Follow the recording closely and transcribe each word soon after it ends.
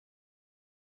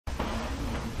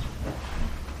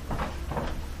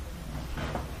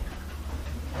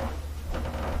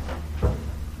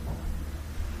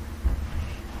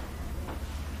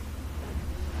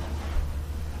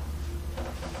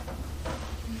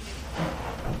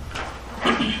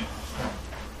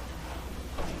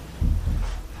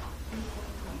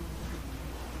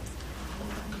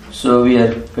So we are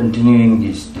continuing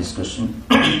this discussion.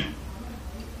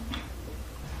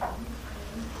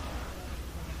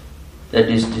 That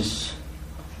is this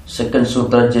second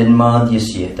sutra, Janmadi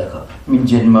Asya Yataha.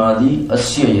 Means Janmadi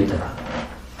Asya Yataha.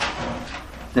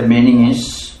 The meaning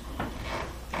is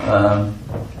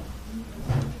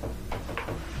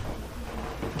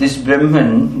this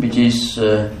Brahman, which is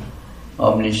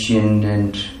omniscient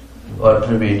and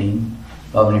all-pervading,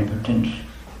 omnipotent,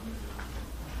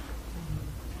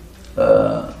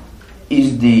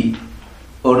 is the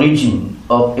origin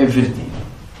of everything.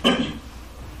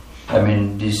 I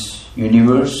mean, this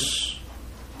universe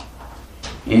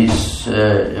is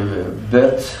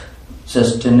birth,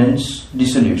 sustenance,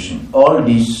 dissolution. All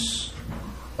these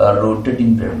are rooted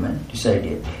in Brahman, this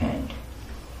idea behind.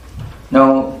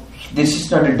 Now, this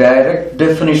is not a direct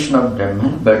definition of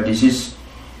Brahman, but this is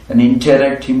an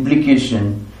indirect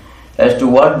implication as to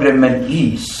what Brahman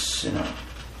is.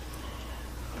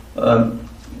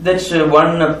 That's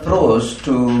one approach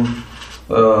to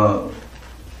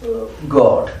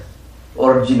God,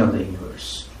 origin of the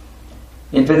universe.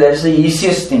 In fact, that's the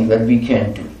easiest thing that we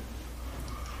can do.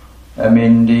 I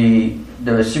mean,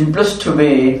 the simplest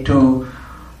way to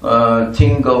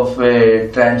think of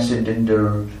a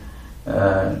transcendental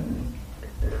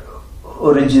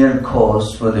original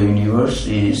cause for the universe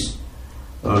is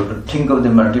to think of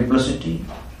the multiplicity,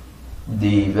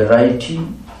 the variety,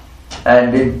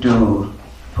 and then to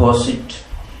posit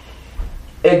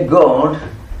a God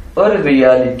or a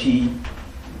reality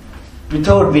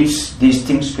without which these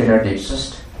things cannot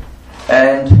exist,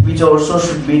 and which also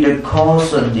should be the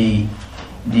cause of the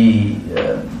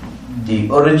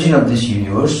origin of this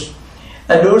universe,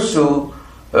 and also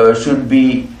should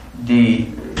be the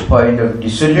point of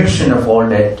dissolution of all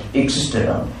that exists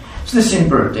around. It's the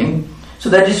simple thing. So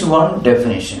that is one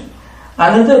definition.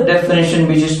 Another definition,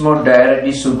 which is more direct,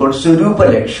 is so-called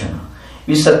Surupa Lakshana,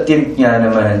 which is Satyam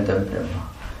Jnanam Anantam Brahma.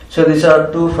 So these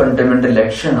are two fundamental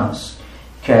lakshanas,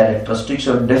 characteristics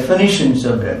or definitions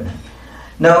of Brahman.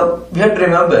 Now we have to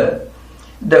remember,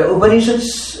 the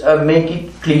Upanishads make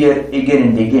it clear again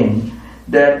and again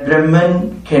that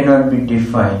Brahman cannot be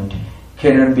defined,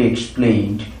 cannot be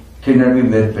explained, cannot be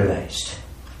verbalized.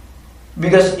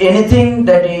 Because anything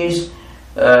that is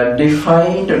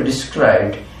defined or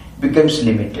described becomes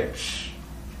limited.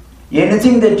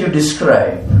 Anything that you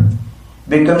describe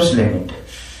becomes limited.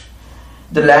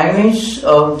 The language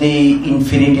of the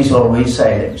infinite is always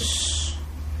silence.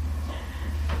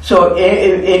 So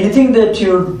anything that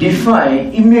you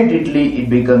define, immediately it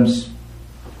becomes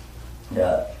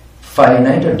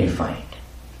finite or defined.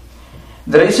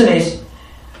 The reason is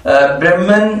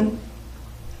Brahman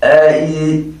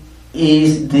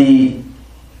is the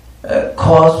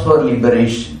cause for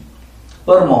liberation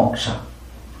or moksha.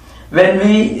 When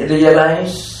we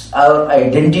realize our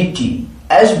identity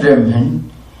as Brahman,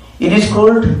 it is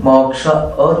called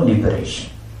moksha or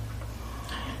liberation.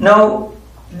 Now,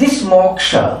 this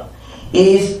moksha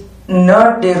is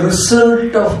not a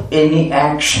result of any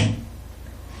action.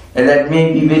 And that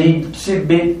may be a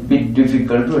bit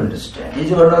difficult to understand.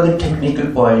 It's one of the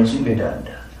technical points in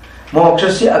Vedanta.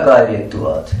 Mokshasya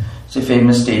akaryatvat. It's a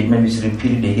famous statement which is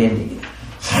repeated again and again.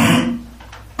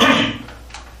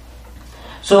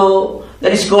 So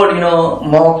that is called,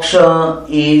 moksha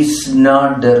is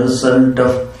not the result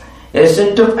of a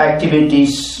set of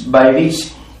activities by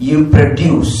which you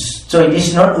produce. So it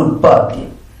is not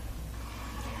utpadyam.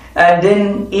 And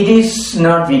then it is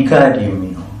not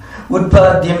vikaryam,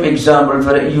 Utpadyam, example,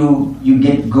 for you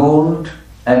get gold,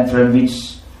 and from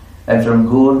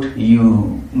gold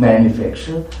you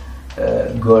manufacture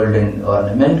golden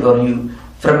ornament, or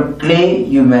from clay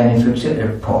you manufacture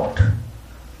a pot.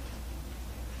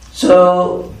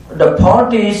 So the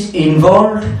pot is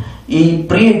involved, it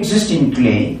pre-exists in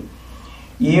clay.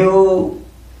 You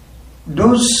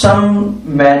do some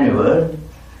maneuver,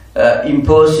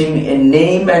 imposing a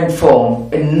name and form.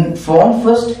 A form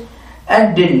first,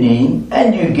 and then name,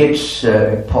 and you get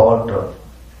a pot or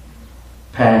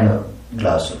pan or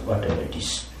glass or whatever it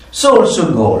is. So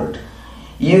also gold.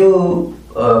 You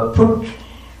put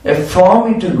a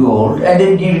form into gold and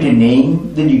then give it a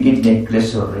name, then you get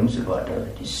necklace or rings or whatever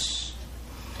it is.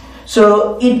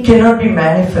 So it cannot be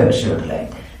manufactured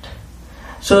like that.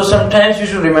 So sometimes you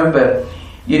should remember,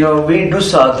 we do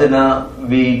sadhana,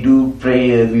 we do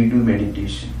prayer, we do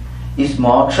meditation. Is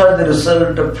moksha the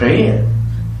result of prayer?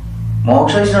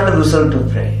 Moksha is not a result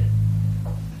of prayer.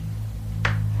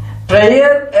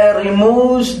 Prayer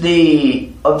removes the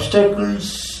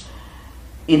obstacles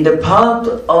in the path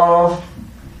of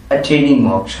attaining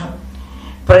moksha.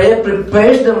 Prayer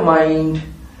prepares the mind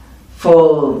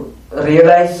for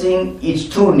realizing its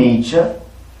true nature,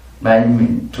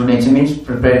 True nature means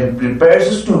prepares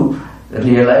us to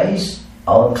realize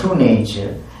our true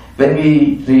nature. When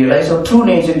we realize our true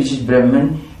nature, which is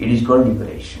Brahman, it is called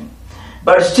liberation.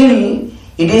 But still,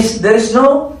 there is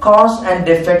no cause and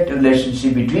effect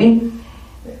relationship between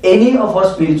any of our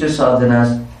spiritual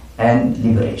sadhanas and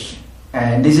liberation.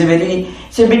 And this is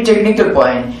it's a bit technical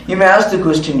point. You may ask the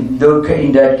question, in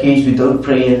that case, without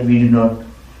prayer, we do not,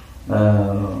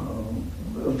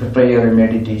 prayer and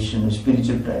meditation,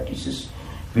 spiritual practices,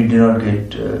 we do not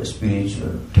get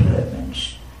spiritual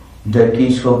developments. In that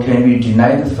case, how can we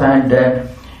deny the fact that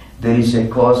there is a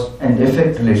cause and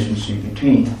effect relationship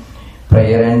between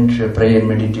prayer and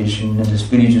meditation and the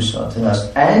spiritual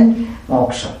sadhanas and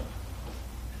moksha?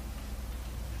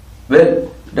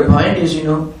 Well, the point is,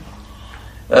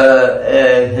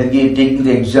 again taking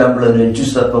the example of the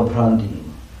Jusapa Bhranti,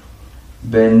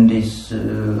 when this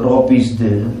rope is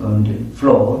there on the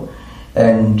floor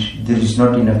and there is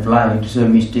not enough light, so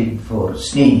mistake for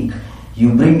snake,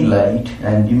 you bring light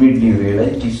and immediately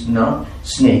realize it is not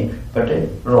snake but a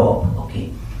rope.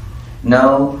 Okay.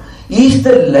 Now, is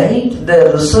the light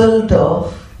the result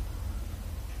of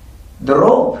the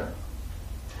rope?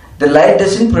 The light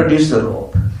doesn't produce the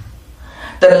rope.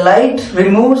 The light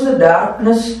removes the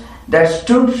darkness that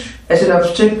stood as an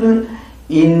obstacle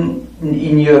in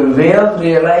your way of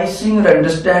realizing or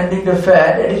understanding the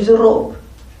fact that it is a rope.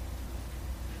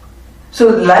 So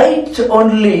light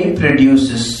only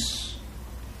produces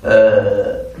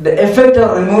the effect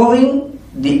of removing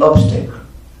the obstacle,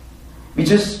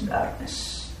 which is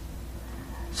darkness.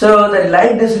 So the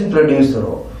light doesn't produce the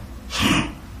rope.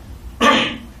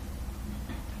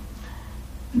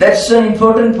 That's an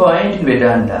important point in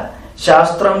Vedanta.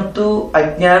 Shastram tu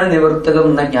ajnana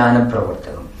nivartakam na jnana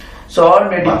pravartakam. So all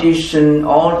meditation,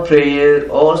 all prayer,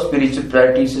 all spiritual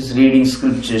practices, reading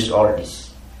scriptures, all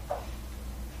this,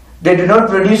 they do not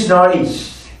produce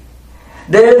knowledge.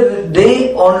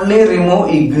 They only remove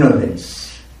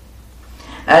ignorance.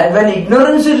 And when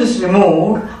ignorance is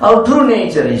removed, our true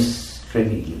nature is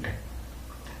revealed.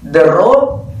 The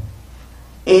rope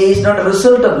is not a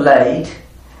result of light.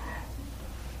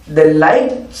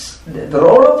 The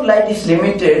role of light is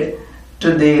limited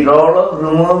to the role of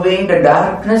removing the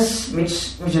darkness which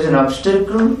is an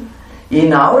obstacle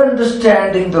in our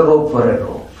understanding the rope for a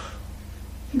rope.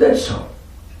 That's all.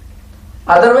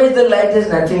 Otherwise the light has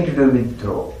nothing to do with the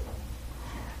rope.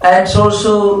 And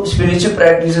so spiritual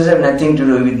practices have nothing to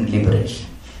do with liberation.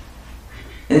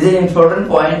 It is an important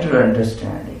point to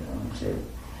understand.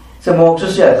 So moksha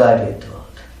is akaryatvat.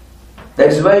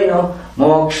 That's why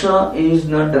moksha is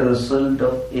not the result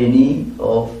of any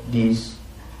of these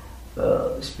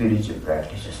spiritual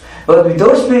practices. But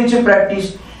without spiritual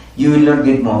practice, you will not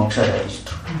get moksha, that is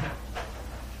true.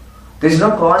 There is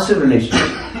no causal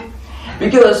relationship.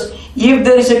 Because if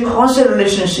there is a causal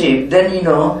relationship, then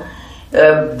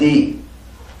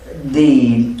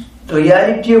the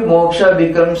reality of moksha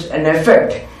becomes an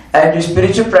effect and the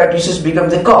spiritual practices become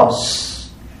the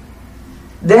cause.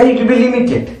 Then it will be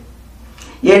limited.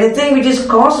 Anything which is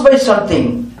caused by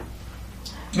something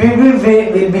will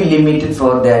be limited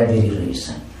for that very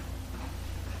reason.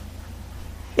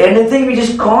 Anything which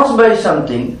is caused by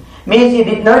something means it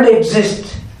did not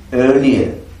exist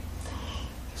earlier.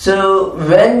 So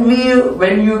when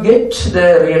you get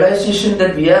the realization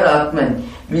that we are Atman,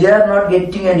 we are not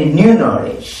getting any new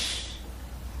knowledge.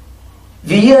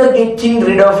 We are getting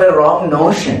rid of a wrong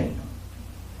notion.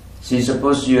 See,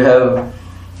 suppose you have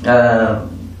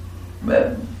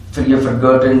you've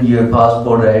forgotten your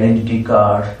passport or identity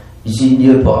card is in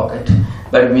your pocket,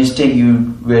 by mistake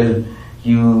you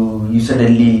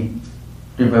suddenly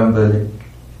remember that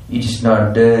it is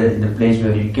not there in the place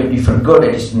where you kept. You forgot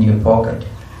it is in your pocket,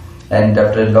 and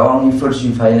after long efforts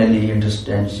you finally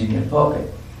understand it's in your pocket.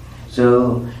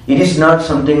 So it is not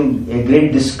something, a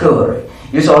great discovery.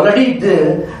 It is already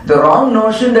there. The wrong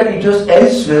notion that it was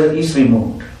elsewhere is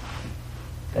removed.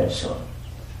 That's all.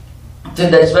 So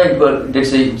that's why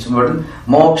it's important.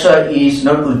 Moksha is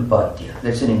not ulpadya.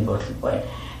 That's an important point.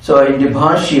 So in the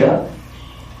Bhashya,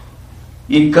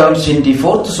 it comes in the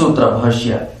 4th Sutra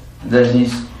Bhashya. That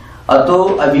is,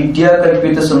 Ato avidya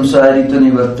kalpita samsarita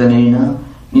nivartanena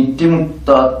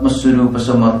nityamuktatma swarupa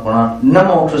samarpana na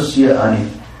mokshasya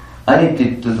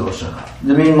anititya dosha.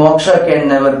 I mean, moksha can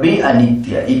never be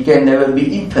anitya. It can never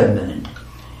be impermanent.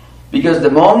 Because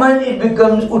the moment it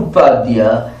becomes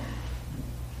utpadya,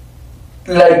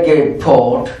 like a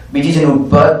pot, which is an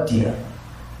utpadya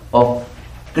of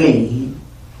clay,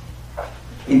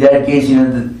 in that case,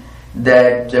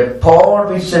 that pot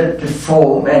which said to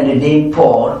form and the name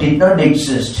pot did not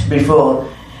exist before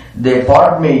the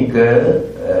pot maker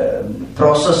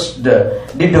processed,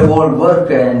 did the whole work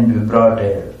and brought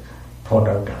a pot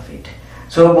out of it.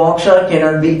 So moksha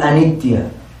cannot be anitya.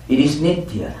 It is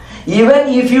nitya. Even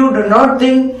if you do not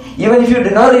think, even if you do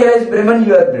not realize Brahman,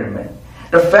 you are Brahman.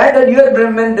 The fact that you are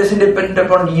Brahman doesn't depend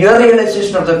upon your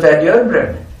realization of the fact you are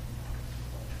Brahman.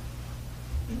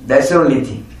 That's the only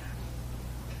thing.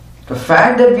 The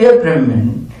fact that we are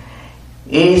Brahman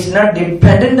is not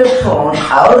dependent upon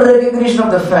our recognition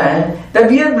of the fact that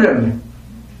we are Brahman.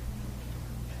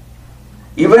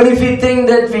 Even if we think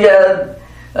that we are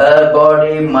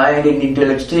body, mind and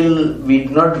intellect, still we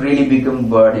do not really become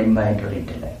body, mind or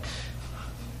intellect.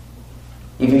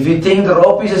 If you think the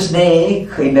rope is a snake,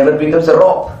 it never becomes a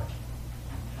rope.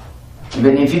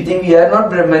 Even if you think we are not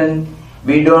Brahman,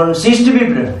 we don't cease to be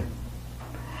Brahman.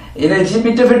 It's a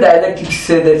bit of a dialectics,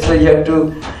 that's why you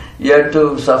have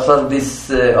to suffer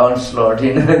this onslaught.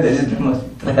 That is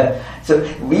BrahmaSutra. So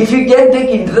if you can take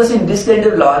interest in this kind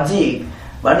of logic,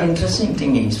 one interesting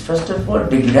thing is, first of all,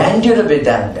 the grandeur of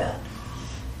Vedanta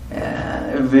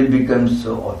will become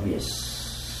so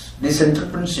obvious. The central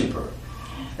principle.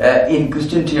 In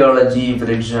Christian theology, for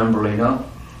example,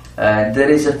 there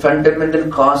is a fundamental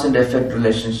cause and effect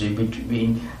relationship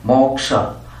between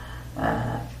moksha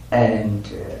and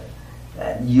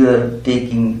you are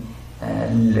taking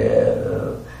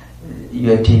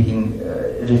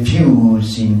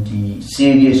refuge in the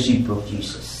saviourship of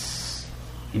Jesus.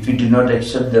 If you do not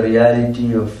accept the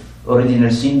reality of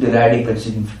original sin, the radical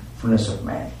sinfulness of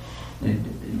man,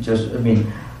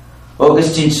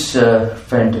 Augustine's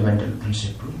fundamental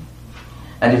principle.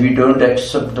 And if you don't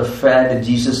accept the fact that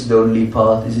Jesus, the only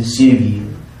path, is a Savior,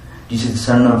 Jesus, the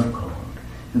Son of God,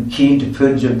 who came to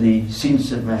purge of the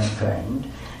sins of mankind,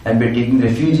 and by taking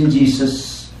refuge in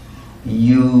Jesus,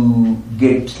 you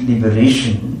get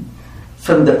liberation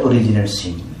from the original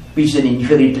sin, which is an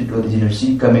inherited original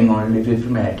sin coming only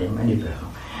from Adam and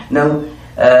Abraham. Now,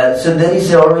 so there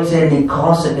is always a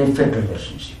cause and effect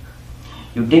relationship.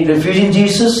 You take refuge in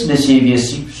Jesus, the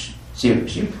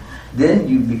Saviorship, then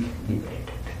you become liberated.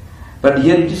 But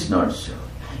here it is not so.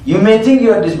 You may think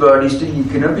you are this body, still you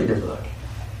cannot be the body.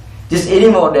 Just any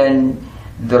more than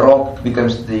the rock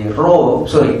becomes the rope,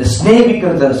 the snake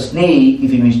becomes the snake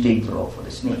if you mistake the rock for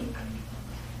the snake.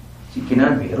 So it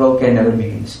cannot be. Rock can never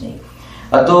become the snake.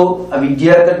 Ato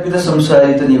avidyakalpita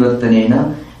samsarita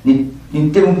nivartanena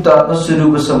nityamuktatma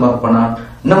swarupa samarpana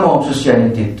na mokshasya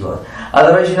nityatva.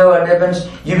 Otherwise, what happens?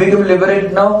 You become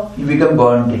liberated now, you become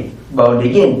bound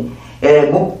again.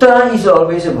 Mukta is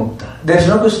always a mukta. There is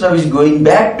no question of his going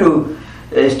back to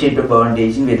a state of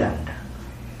bondage in Vedanta.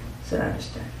 So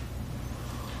understand.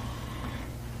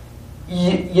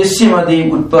 Yasya made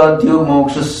utpadyo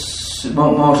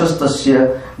mokshastasya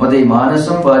made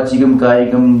manasam vachigam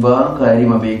kayikam va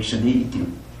karyam apekshati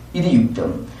iti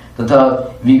yuktam.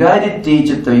 Tatha vigaditte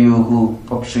chatayohu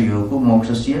pakshayohu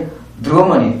mokshasya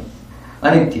dhrumani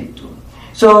anityatva.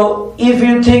 So, if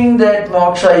you think that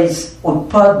moksha is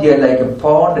utpadya, like a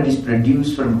pot that is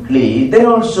produced from clay, then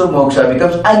also moksha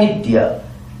becomes anitya.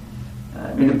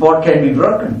 The pot can be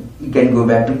broken, it can go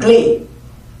back to clay.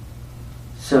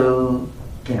 So,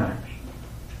 cannot be.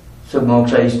 So,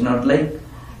 moksha is not like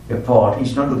a pot,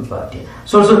 it's not utpadya.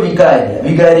 So, also vikarya.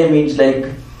 Vikarya means like,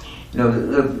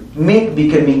 milk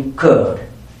becoming curd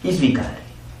is vikarya.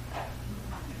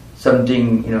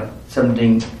 Something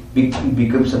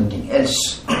becomes something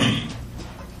else.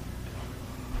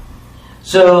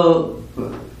 So,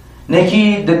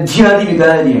 neki dadhyadi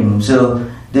vikaryam. So,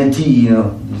 dadhi,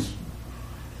 this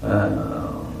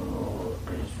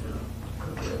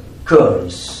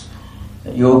curds,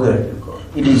 yogurt,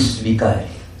 it is vikarya.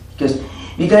 Because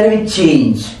vikarya means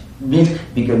change, milk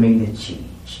becoming the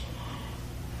change,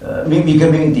 milk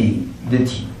becoming the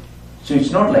dadhi. So,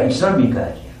 it's not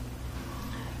vikarya.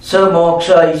 So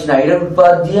moksha is neither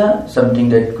utpadya, something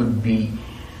that could be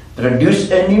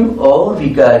produced anew, or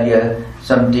vikarya,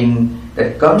 something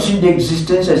that comes into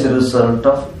existence as a result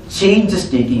of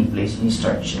changes taking place in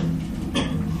structure.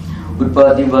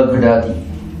 Utpadya vadhadati.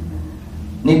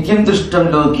 Nityam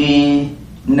dushtam loki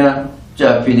na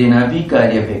chapidena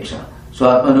vikarya peksha.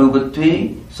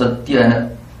 Swatmanubhatve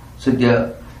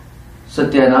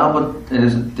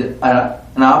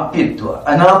anapyatva.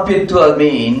 Anapyatva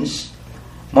means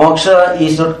moksha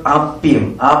is not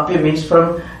apyam. Apyam means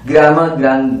from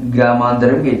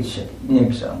gramandaram gecchati. In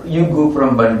example, you go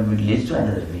from one village to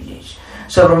another village.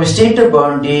 So from a state of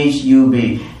bondage, you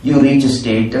reach a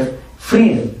state of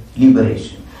freedom,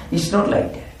 liberation. It's not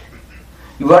like that.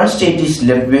 One state is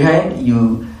left behind,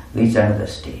 you reach another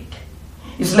state.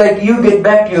 It's like you get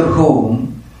back to your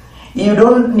home, you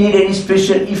don't need any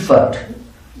special effort.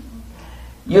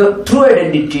 Your true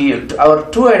identity, our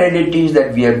true identity is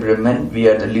that we are Brahman, we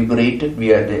are the liberated,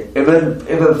 we are the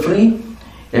ever free,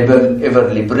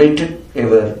 ever liberated,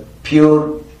 ever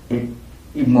pure,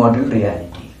 immortal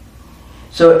reality.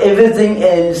 So everything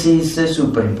else is a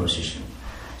superimposition.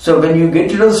 So when you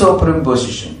get rid of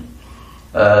superimposition,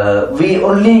 we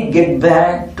only get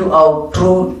back to our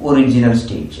true original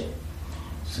state.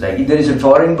 It's like if there is a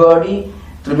foreign body,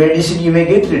 through medicine you may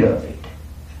get rid of it.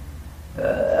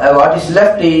 What is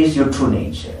left is your true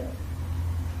nature.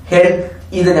 Health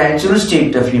is the natural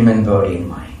state of human body and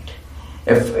mind.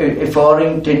 A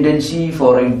foreign tendency,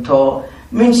 foreign thought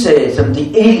means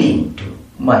something alien to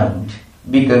mind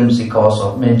becomes the cause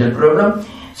of mental problem.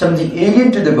 Something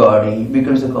alien to the body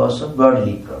becomes the cause of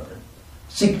bodily problem,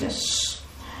 sickness.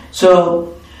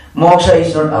 So moksha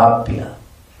is not apya.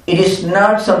 It is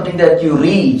not something that you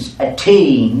reach,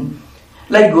 attain,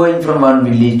 like going from one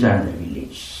village to another village.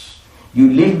 You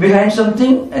leave behind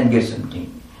something and get something,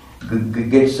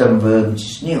 get some work which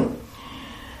is new.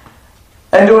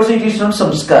 And also it is not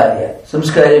samskara.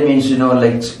 Samskara means,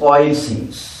 like oil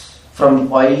seeds.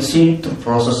 From oil seed to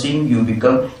processing, you get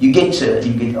oil.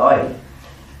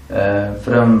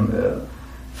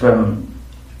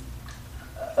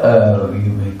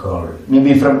 You may call it,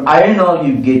 maybe from iron ore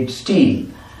you get steel.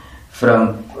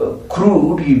 From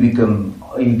crude you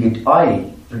get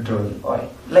oil, petroleum oil,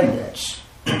 like that.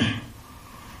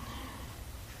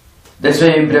 That's why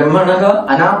Brahmanaha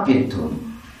anapyatvam.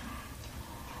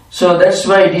 So that's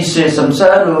why it is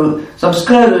samskaru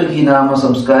hi nama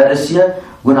samskarasya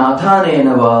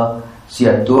gunadhanena va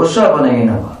sya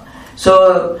doshavanena va.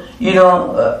 So,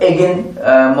 again,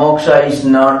 moksha is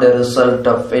not the result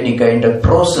of any kind of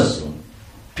processing,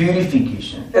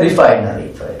 purification,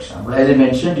 refinery, for example. As I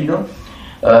mentioned,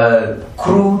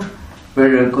 crude,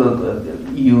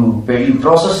 you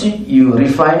process it, you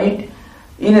refine it.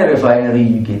 In a refinery,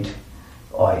 you get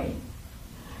oil.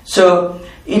 So,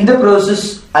 in the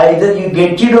process, either you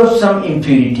get rid of some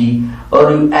impurity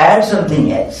or you add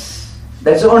something else.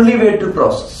 That's the only way to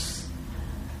process.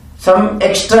 Some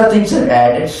extra things are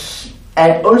added,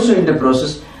 and also in the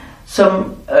process,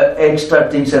 some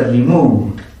extra things are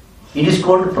removed. It is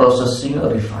called processing or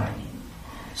refining.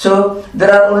 So,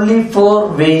 there are only 4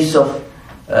 ways of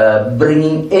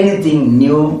bringing anything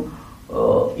new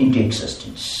into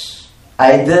existence.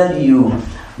 Either you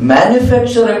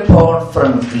manufacture a pot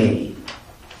from clay,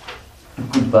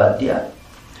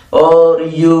 or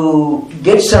you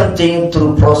get something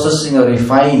through processing or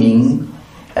refining,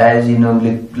 as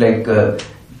like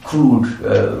crude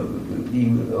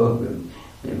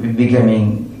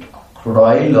becoming crude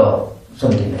oil or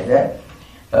something like that,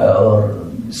 or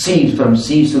from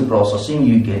seeds to processing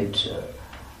you get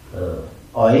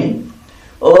oil,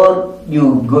 or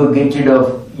you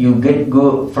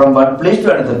go from one place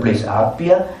to another place,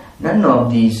 apya. None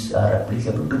of these are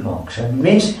applicable to moksha. It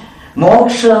means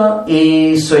moksha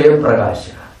is swayam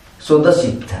prakasha, so the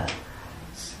siddha.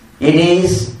 It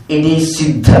is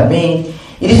siddha, means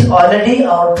it is already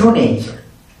our true nature.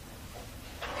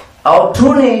 Our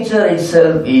true nature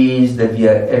itself is that we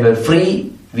are ever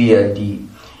free, we are the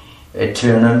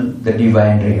eternal, the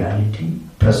divine reality,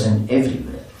 present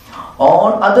everywhere.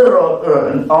 All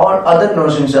other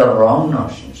notions are wrong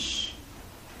notions.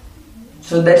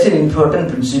 So that's an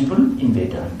important principle in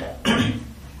Vedanta.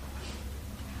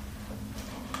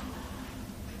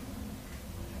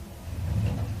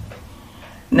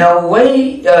 Now,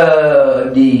 why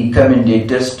the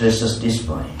commentator stresses this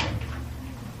point?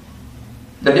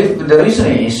 The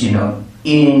reason is,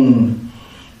 in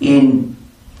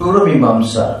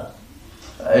Puramimamsa,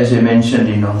 as I mentioned,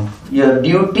 your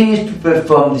duty is to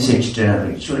perform these external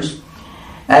rituals,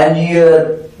 and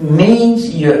your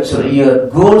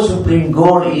supreme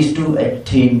goal is to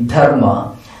attain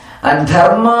dharma, and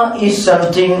dharma is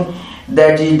something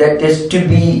that has to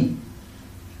be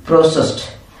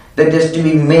processed, that has to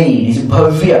be made, is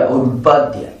bhavya or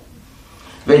udpadya.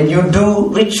 When you do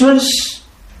rituals,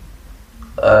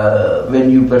 when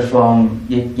you perform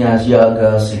yajnas,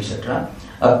 yagas, etc.,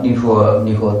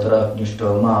 Agnihotra,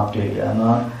 Agnishtoma,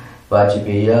 Apteyama,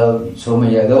 Vajipeya,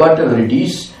 Somayaga, whatever it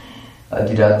is,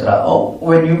 Adhiratra,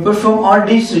 when you perform all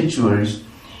these rituals,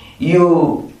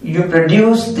 you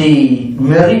produce the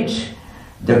merit,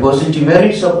 the positive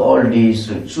merits of all these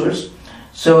rituals.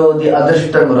 So the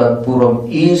Adarshita Murad Puram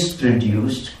is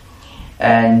produced,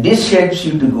 and this helps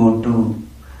you to go to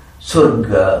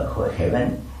Surga or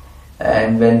heaven,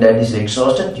 and when that is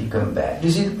exhausted, you come back.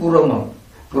 This is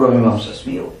Puramimamsa's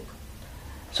view.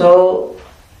 So,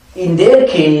 in their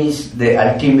case, the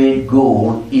ultimate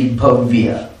goal is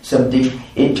bhavya, something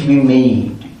yet to be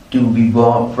made, to be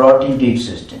brought into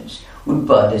existence.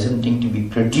 utpada, something to be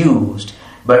produced,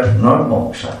 but not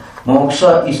moksha.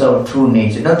 Moksha is our true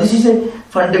nature. Now this is a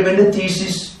fundamental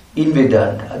thesis in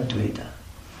Vedanta, Advaita.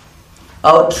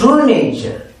 Our true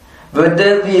nature,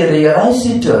 whether we realize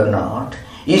it or not,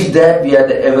 is that we are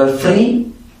the ever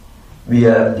free, we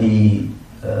are the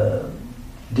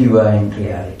divine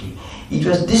reality. It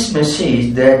was this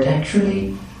message that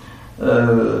actually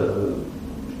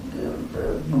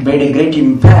made a great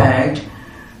impact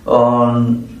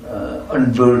on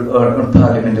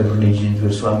Parliament of Religions,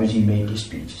 where Swamiji made his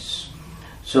speeches.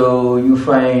 So you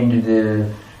find the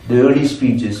early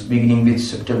speeches beginning with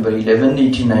September 11,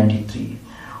 1893,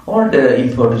 all the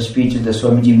important speeches that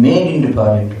Swamiji made in the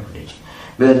Parliament of Religion,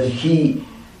 where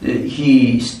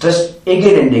he stressed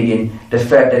again and again the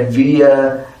fact that we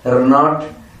are not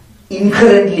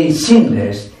inherently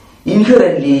sinless,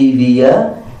 inherently we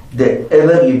are the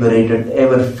ever liberated,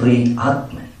 ever free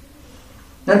Atman.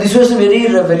 Now this was a very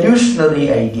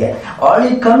revolutionary idea. All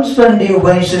it comes from the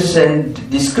Upanishads and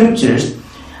the scriptures,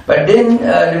 but then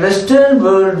the Western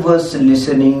world was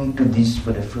listening to this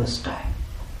for the first time.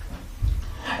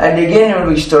 And again,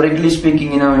 historically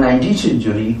speaking, in our 19th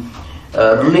century,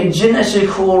 religion as a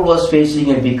whole was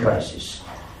facing a big crisis.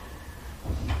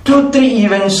 2-3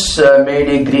 events made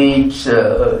a great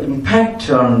impact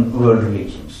on world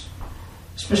religions,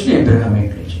 especially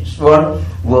Abrahamic religions. One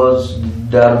was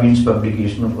Darwin's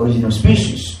publication of Origin of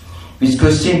Species, which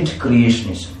questioned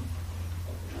creationism.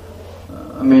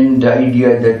 The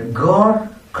idea that God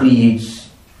creates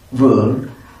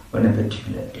world on a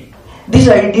particular day. This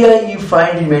idea you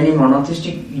find in many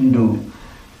monotheistic Hindu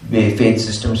faith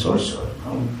systems also.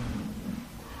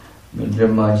 When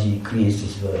Brahmaji creates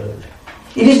this world.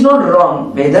 It is not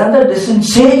wrong. Vedanta doesn't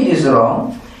say it is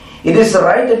wrong. It is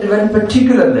right at a very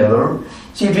particular level.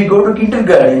 See, if you go to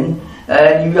kindergarten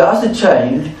and you ask a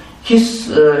child his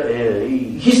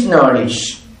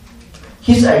knowledge,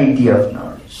 his idea of knowledge,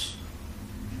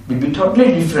 will be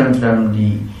totally different from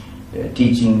the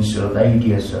teachings or the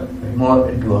ideas of a more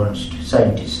advanced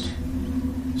scientist.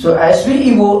 So as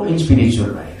we evolve in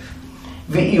spiritual life,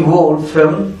 we evolve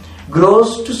from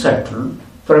gross to subtle,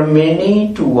 from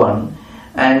many to one,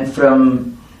 and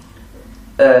from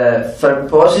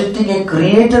positing a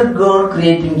creator God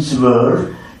creating this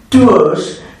world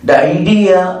towards the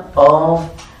idea of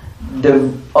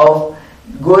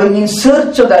going in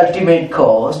search of the ultimate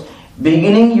cause,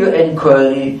 beginning your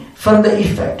inquiry from the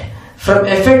effect. From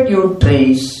effect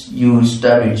you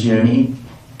start a journey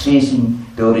tracing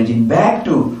the origin back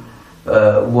to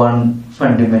one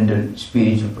fundamental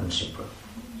spiritual principle.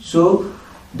 So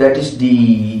that is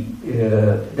the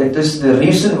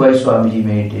reason why Swamiji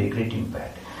made a great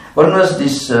impact. One was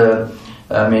this, the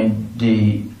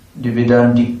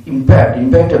Vedantic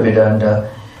impact of Vedanta,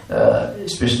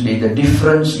 especially the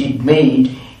difference it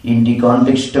made in the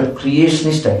context of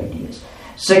creationist ideas.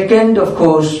 Second, of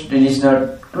course, it is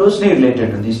not closely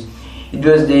related to this. It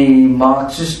was the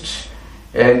Marxist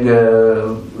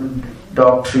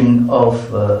doctrine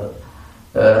of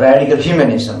radical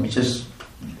humanism, which is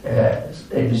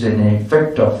an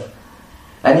impact of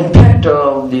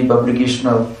the publication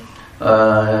of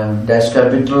Das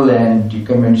Kapital and the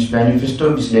Communist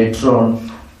Manifesto, which later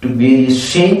on took various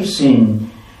shapes in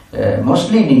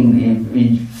mostly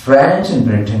in France and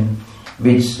Britain,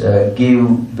 which gave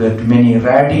birth to many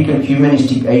radical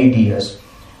humanistic ideas,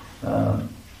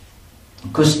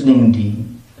 questioning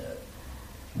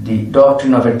the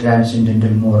doctrine of a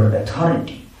transcendental moral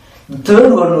authority. The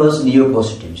third one was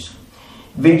neo-positivism,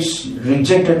 which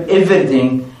rejected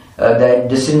everything that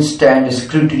doesn't stand the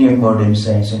scrutiny of modern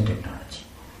science and technology.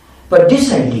 But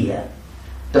this idea,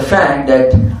 the fact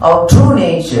that our true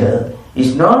nature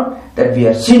is not that we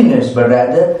are sinners, but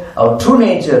rather our true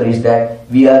nature is that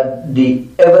we are the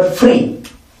ever free.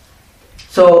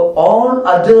 So all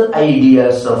other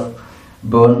ideas of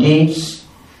bondage,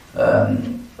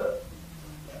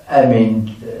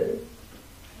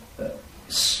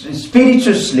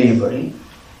 spiritual slavery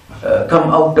come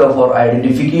out of our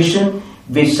identification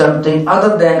with something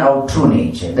other than our true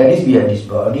nature. That is, we are this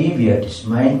body, we are this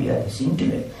mind, we are this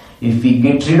intellect. If we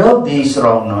get rid of these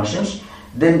wrong notions,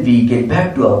 then we get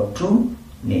back to our true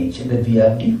nature, that we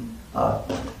are the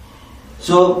Atman.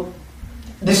 So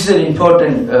this is an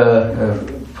important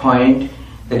point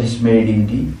that is made in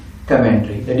the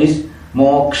commentary. That is,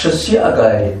 mokshasya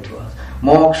akaryatva.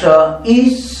 Moksha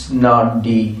is not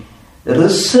the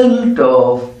result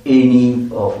of any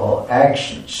of our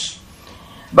actions.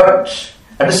 But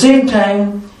at the same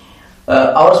time,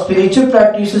 our spiritual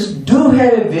practices do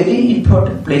have a very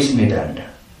important place in Vedanta.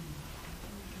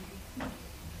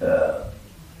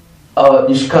 Our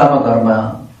nishkama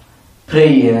karma,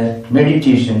 prayer,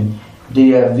 meditation,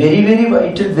 They are very, very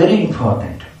vital, very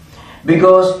important.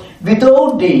 Because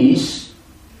without these,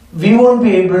 we won't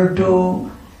be able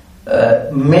to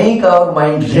make our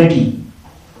mind ready,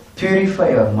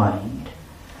 purify our mind,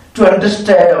 to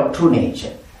understand our true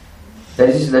nature.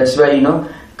 That's why,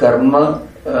 karma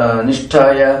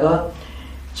nishthayaga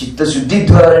chitta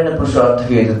suddhidvarana purushartha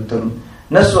heduttam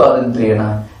na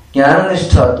swatantriyana jnana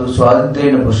nishthato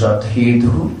swatantriyana purushartha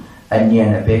hetu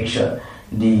anyana peksha.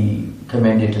 The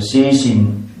commentator says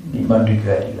in the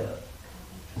Madhya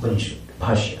Upanishad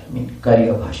Bhashya,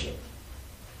 Karika Bhashya.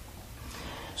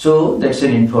 So that's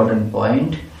an important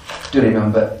point to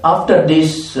remember. After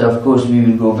this, of course, we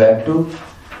will go back to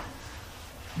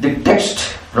the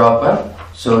text proper.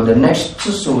 So the next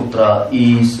sutra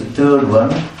is the third one,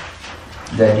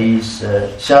 that is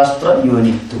Shastra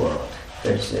Yonitva.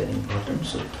 That's an important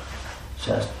sutra.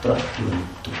 Shastra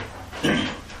Yonitva.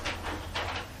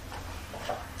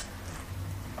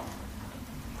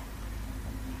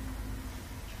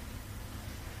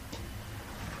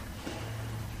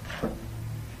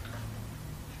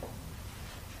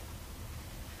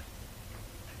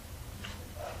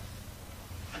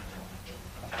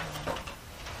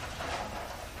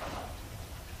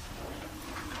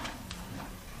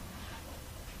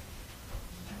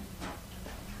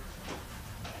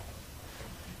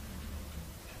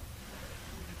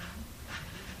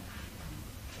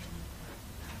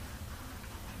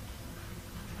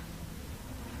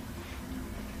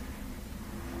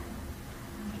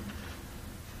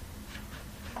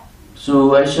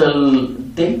 So I shall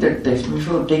take that text.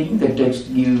 Before taking the text,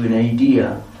 give you an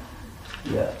idea.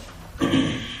 Yeah.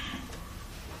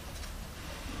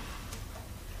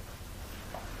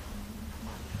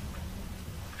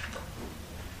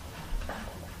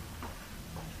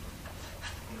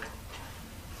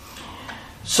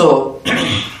 So,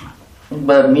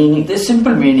 the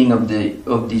simple meaning of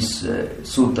this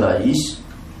sutra is: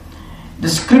 the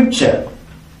scripture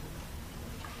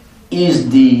is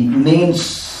the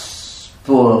means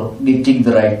for getting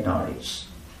the right knowledge.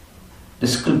 The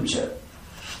scripture.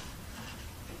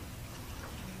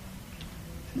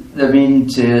 That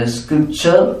means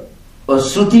scripture or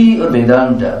Shruti or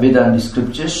Vedanta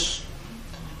scriptures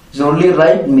is only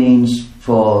right means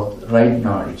for right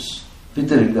knowledge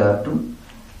with regard to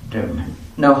Brahman.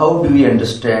 Now, how do we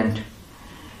understand?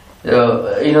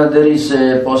 There is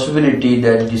a possibility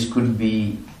that this could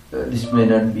be, this may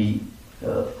not be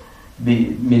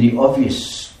very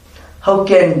obvious. How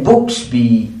can books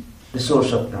be the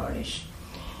source of knowledge?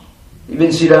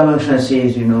 Even Sri Ramakrishna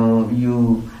says,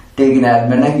 you take an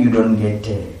almanac, you don't get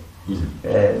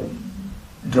a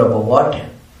drop of water.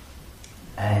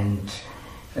 And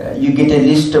you get a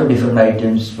list of different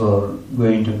items for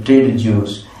going to Trader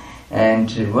Joe's.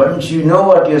 And once you know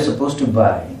what you're supposed to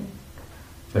buy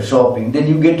for shopping, then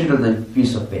you get rid of the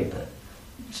piece of paper.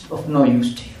 It's of no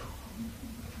use to you.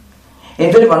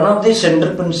 In fact, one of the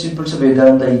central principles of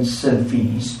Vedanta itself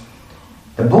is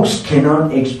the books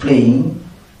cannot explain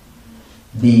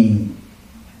the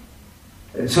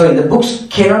books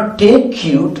cannot take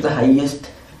you to the highest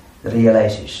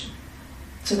realization.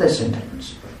 So that's central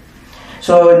principle.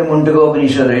 So in the Mundaka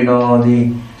Upanishad,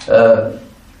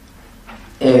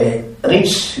 a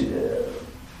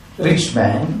rich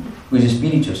man who is a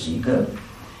spiritual seeker,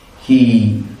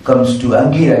 he comes to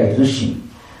Angira Rishi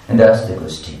and asks the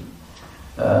question,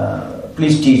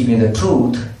 please teach me the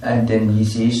truth. And then he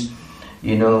says,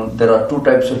 there are two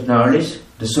types of knowledge.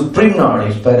 The supreme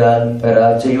knowledge,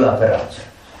 Parachaiva Aparacha.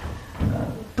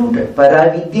 Two types,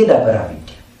 Paravidya and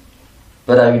Aparavidya.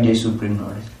 Paravidya is supreme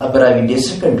knowledge, Aparavidya is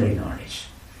secondary knowledge.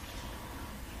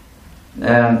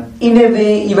 In a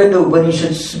way, even the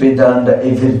Upanishads, Vedanta,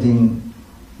 everything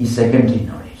is secondary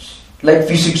knowledge. Like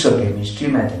physics or chemistry,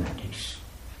 mathematics.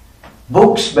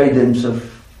 Books by themselves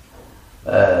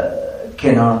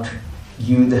cannot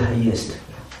give the highest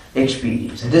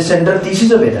experience. The central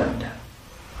thesis of Vedanta.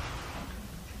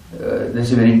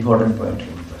 That's a very important point.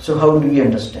 So how do we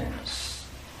understand this?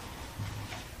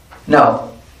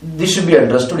 Now, this should be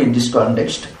understood in this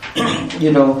context.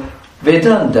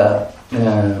 Vedanta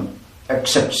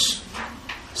accepts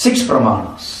 6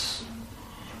 pramanas.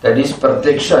 That is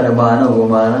Pratyaksha, Anumana,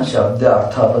 Upamana,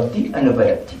 Shabda, Arthapatti,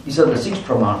 Anupayatti. These are the 6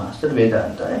 pramanas that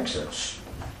Vedanta accepts.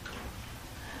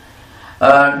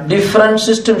 Different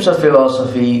systems of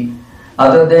philosophy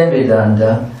other than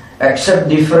Vedanta accept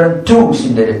different tools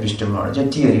in their epistemology,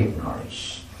 theory of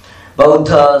knowledge.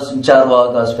 Bauddhas and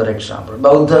Charvakas, for example.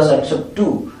 Bauddhas accept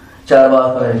 2.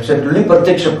 Charvakas accept only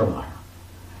Pratyaksha pramana.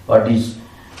 What is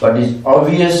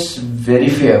obvious,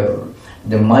 verifiable,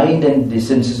 the mind and the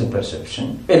senses of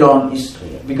perception alone is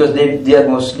real. Because they are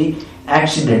mostly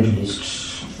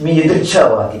accidentalists.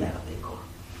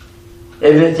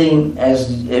 Everything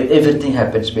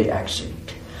happens by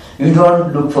accident. You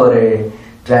don't look for a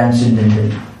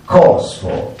transcendental cause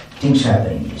for things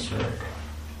happening in this world.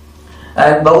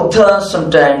 And Bauddhas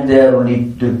sometimes they are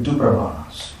only two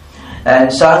pramanas.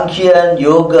 And Sankhya and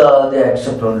Yoga they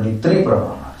accept only 3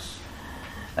 pramanas.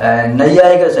 And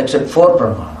Nayayikas accept 4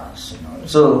 pramanas.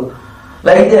 So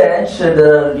like that,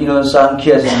 the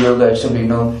Sankhyas and Yoga accept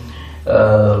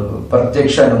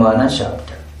Pratyaksha Anumana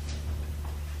Shabda.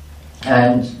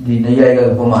 And the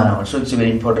Nayayika Upamana also, it's a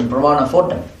very important pramana for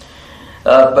them.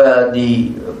 But the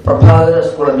Prabhakara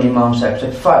school of Mimamsa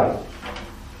accept 5.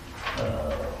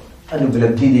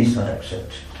 Anubilabdhi is not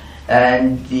accept.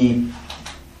 And the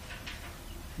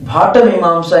Bhata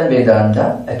Mimamsa and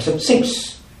Vedanta accept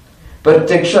 6.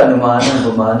 Pratyaksha Anumana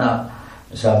Upamana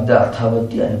Shabda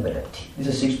Arthavati Anubilabdhi. These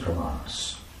are 6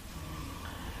 pramanas.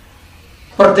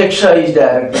 Pratyaksha is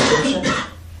direct perception.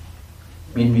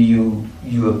 When you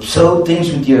observe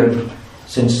things with your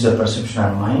senses of perception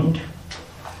and mind.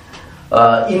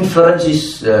 Inference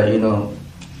is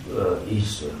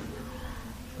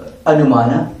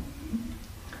Anumana,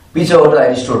 which are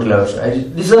Aristotle also.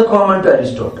 These are common to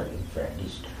Aristotle, in fact.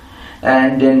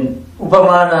 And then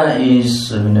Upamana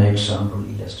is example,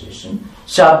 illustration.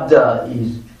 Shabda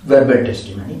is verbal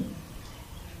testimony.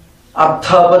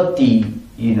 Arthavati,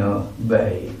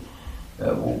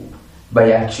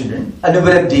 by accident.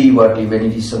 Anubilabdhi, when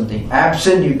it is something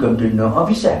absent, you come to know of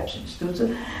its absence.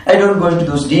 I don't go into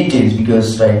those details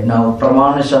because right now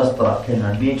Pramana Shastra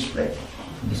cannot be explained.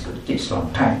 This could take a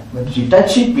long time. But if you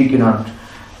touch it, we cannot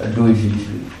do it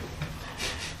immediately.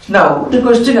 Now, the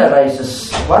question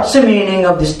arises, what's the meaning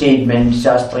of the statement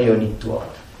Shastra Yonitva?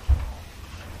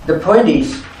 The point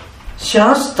is,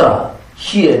 Shastra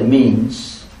here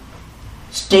means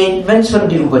statements from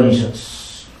the Upanishads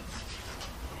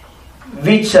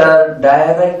which are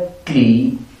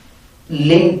directly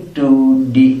linked to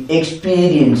the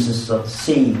experiences of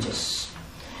sages.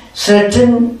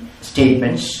 Certain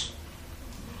statements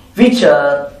which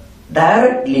are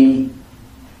directly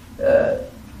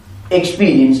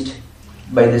experienced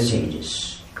by the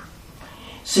sages.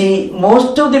 See,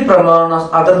 most of the pramanas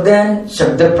other than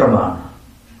Shabda Pramana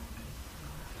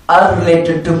are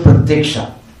related to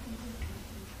Pratyaksha.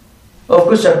 Of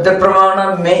course, Shabda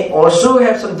Pramana may also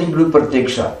have something to do with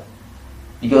Pratyaksha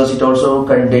because it also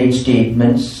contains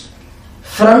statements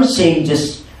from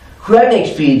sages who had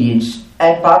experience,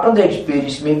 and part of the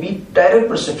experience may be direct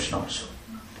perception also.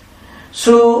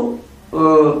 So,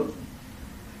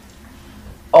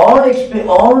 all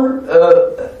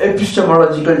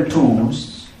epistemological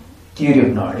tools, theory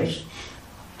of knowledge,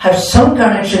 have some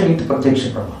connection with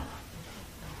Pratyaksha Pramana.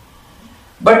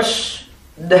 But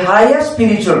the higher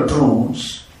spiritual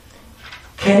truths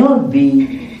cannot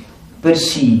be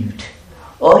perceived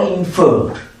or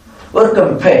inferred or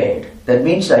compared. That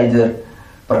means either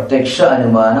Pratyaksha,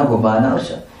 Anumana, Upamana, or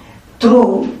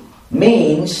through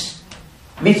means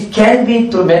which can be,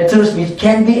 through methods which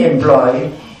can be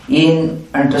employed in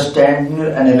understanding or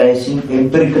analyzing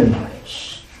empirical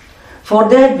knowledge. For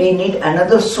that we need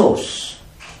another source.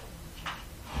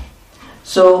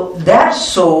 So that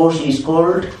source is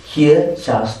called here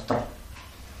Shastra.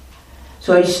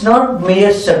 So it's not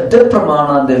mere Shabda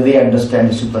Pramana the way I understand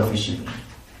it superficially.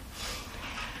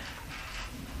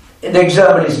 An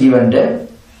example is given there.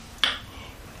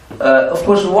 Of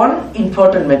course, one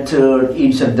important method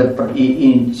in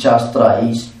Shastra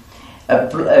is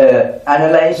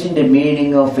analyzing the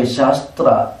meaning of a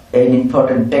Shastra, an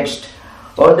important text,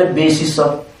 on the basis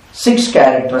of 6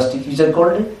 characteristics which are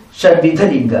called Shadvidha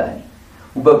Lingani.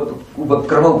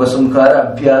 Upakrama,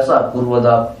 Upasamkara, Abhyasa,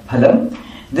 Apurvada, Phalam,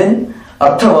 then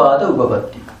Arthavada,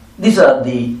 Upavatti. These are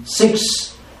the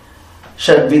 6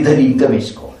 Shadvidha Lingam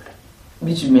is called,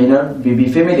 which you may not be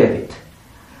familiar with.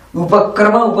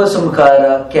 Upakrama,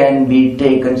 Upasamkara can be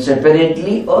taken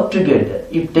separately or together.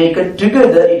 If taken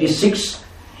together, it is 6.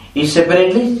 If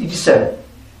separately, it is 7.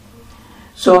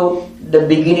 So, the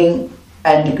beginning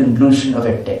and the conclusion of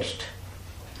a text.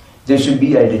 There should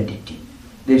be identity.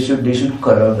 They should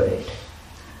corroborate.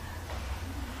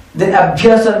 Then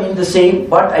Abhyasa means the same.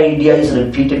 What idea is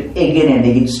repeated again and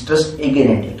again, stressed again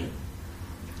and again.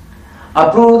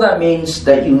 Apurvada means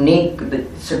the unique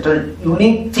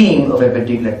theme of a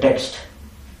particular text.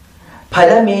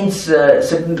 Phala means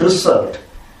certain result,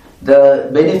 the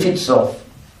benefits of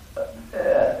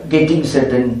getting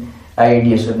certain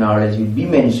ideas or knowledge will be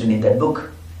mentioned in that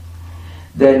book.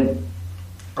 Then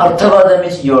Arthavada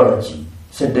means theology.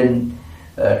 Certain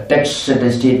texts,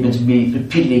 certain statements will be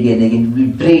repeated again and again, will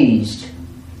be praised,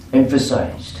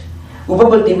 emphasized.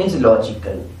 Upapatti means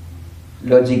logical.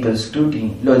 logical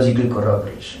scrutiny, logical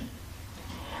corroboration.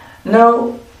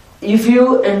 Now, if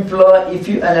you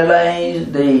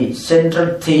analyze the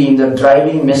central theme, the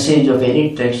driving message of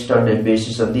any text on the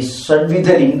basis of this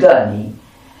Sadvidha Lingani,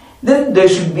 then there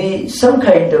should be some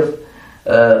kind of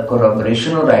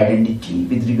corroboration or identity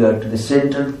with regard to the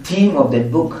central theme of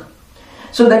that book.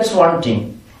 So that's one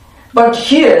thing. But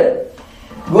here,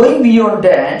 going beyond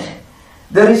that,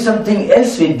 there is something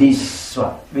else with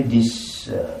this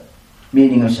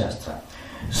meaning of Shastra.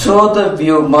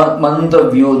 Sotavyo,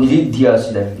 mantavyo,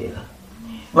 nididhyasiddhavya.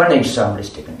 One example is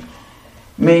taken.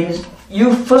 Means,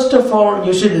 you first of all,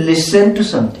 you should listen to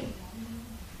something.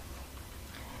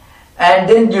 And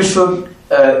then you should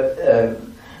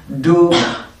do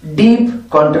deep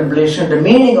contemplation, the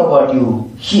meaning of what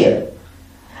you hear.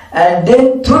 And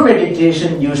then through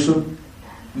meditation, you should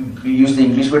use the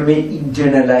English word, may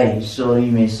internalize, or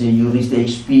you may say you reach the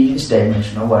experience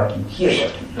dimension of what you hear,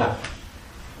 what you know.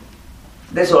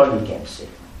 That's all we can say.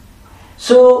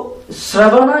 So,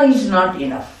 Sravana is not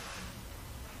enough.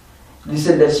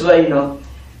 Listen, that's why,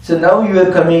 so now you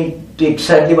are coming to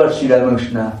exactly what Sri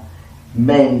Ramakrishna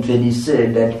meant when he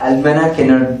said that almana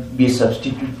cannot be a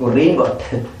substitute for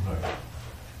rainwater.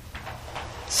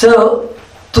 So,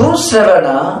 through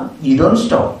Sravana, you don't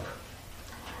stop.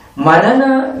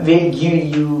 Manana will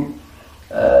give you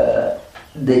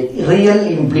the real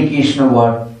implication of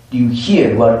what you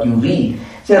hear, what you read.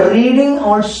 So reading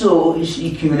also is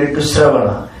equivalent to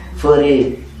Sravana for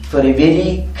a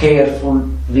very careful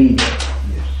reader.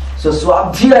 Yes. So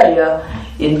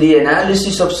Swadhyaya, in the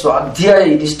analysis of Swadhyaya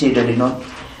it is stated,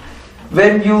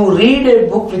 when you read a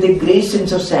book with a great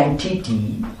sense of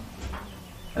sanctity,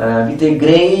 with a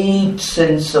great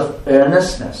sense of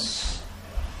earnestness,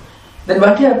 then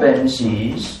what happens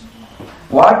is,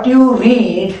 what you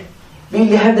read will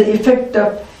have the effect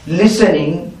of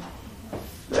listening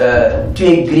to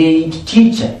a great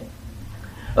teacher.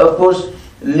 Of course,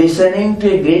 listening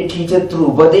to a great teacher through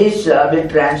Upadesha will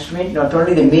transmit not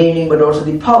only the meaning but also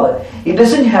the power. It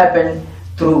doesn't happen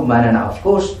through Manana, of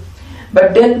course.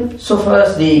 But then, so far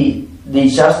as the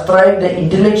Shastra, the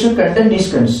intellectual content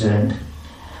is concerned,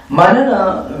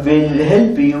 Manana will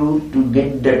help you to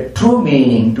get the true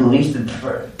meaning, to reach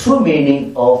the true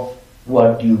meaning of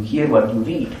what you hear, what you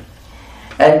read.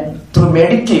 And through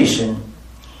meditation,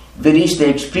 we reach the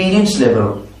experience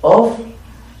level of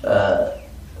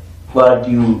what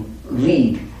you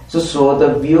read. So,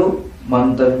 Sotavyo,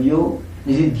 Mantavyo,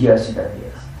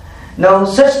 Nididhyasiddhavya. Now,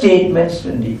 such statements,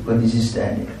 when this is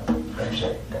standing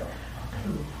upside down.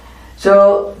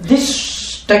 So,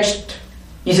 this text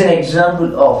is an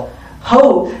example of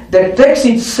how the text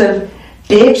itself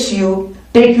take you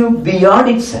beyond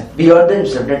itself, beyond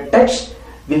themselves. The text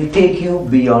will take you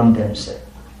beyond themselves.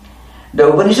 The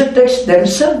Upanishad texts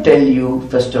themselves tell you,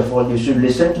 first of all, you should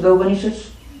listen to the Upanishads.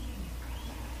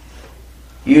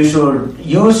 You should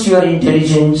use your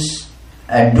intelligence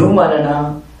and do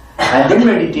manana, and then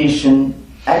meditation,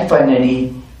 and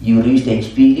finally you reach the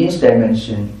experience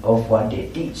dimension of what they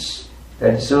teach.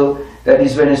 That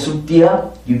is when a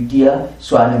Sutya, Yuktiya,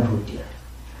 Swanubhutya.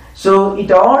 So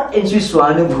it all ends with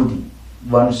Swanubhuti,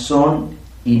 one's own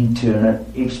internal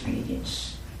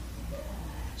experience.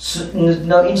 So,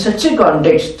 now in such a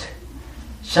context,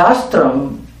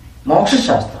 Shastram, Moksha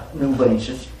Shastra,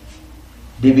 Upanishads,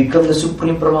 they become the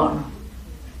supreme pramana.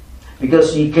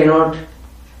 Because you cannot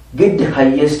get the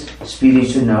highest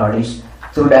spiritual knowledge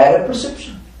through direct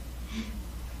perception.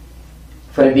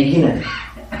 For a beginner.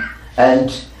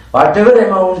 And whatever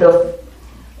amount of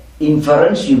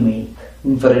inference you make,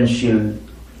 inferential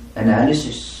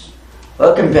analysis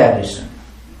or comparison,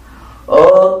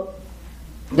 or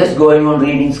just going on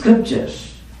reading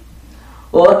scriptures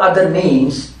or other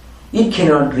means, it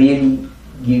cannot really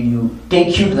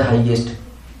take you to the highest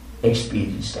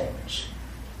experience dimension.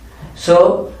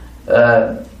 So,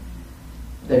 that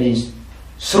is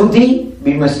Shruti,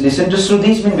 we must listen to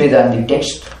Shrutis, mean Vedantic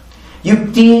text.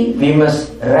 Yukti, we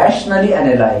must rationally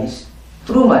analyze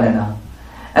through Manana.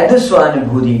 And the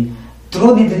Swanubhuti,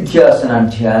 through the Didhyasana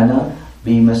and Dhyana,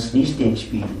 we must reach the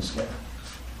experience level.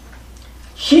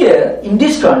 Here, in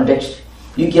this context,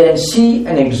 you can see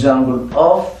an example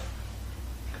of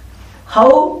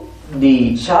how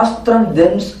the Shastram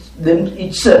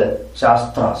itself,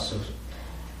 Shastras,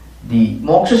 the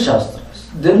Moksha Shastras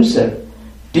themselves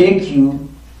take you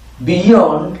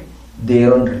beyond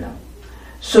their own realm.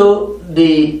 So,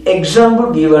 the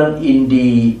example given in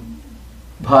the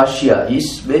Bhashya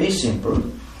is very simple.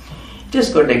 It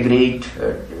has got a great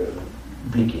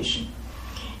implication.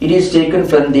 It is taken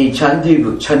from the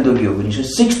Chandogya Upanishad,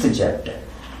 6th chapter.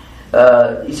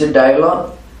 It's a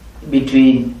dialogue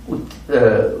between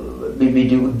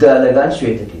Uddalaka and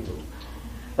Shvetaketu.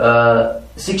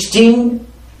 16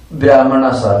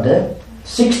 Brahmanas are there,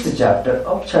 6th chapter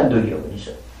of Chandogya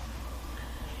Upanishad.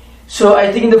 So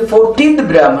I think in the 14th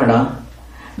Brahmana,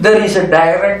 there is a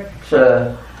direct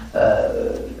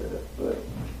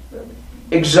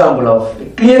example of, a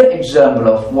clear example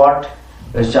of what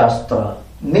the Shastra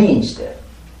means there.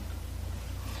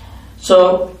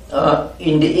 So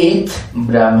in the 8th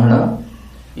Brahmana,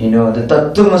 the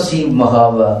Tattwamasi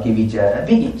Mahavakya Vichara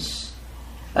begins.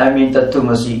 I mean,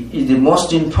 Tattwamasi is the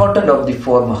most important of the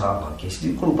 4 Mahavakyas,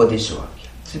 the Upadesha Vakya.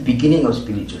 It's the beginning of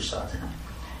spiritual sadhana.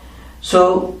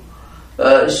 So,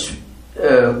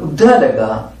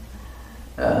 Uddalaka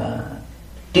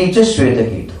teaches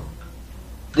Shvetaketu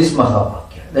this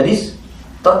Mahavakya, that is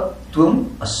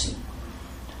Tattwamasi,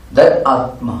 that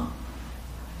Atma,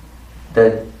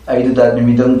 that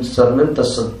Aidutatmimidam Sarvam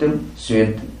Tasatyam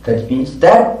Svet, that means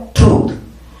that truth,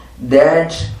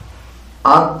 that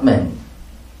Atman,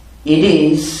 it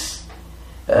is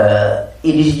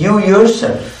you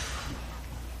yourself.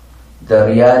 The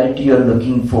reality you are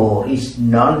looking for is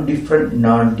non-different,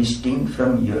 non-distinct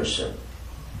from yourself.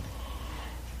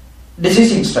 This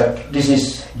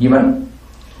is given,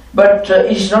 but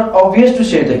it is not obvious to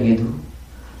Shvetaketu.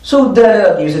 So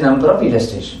there gives a number of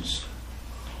illustrations.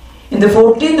 In the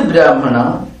 14th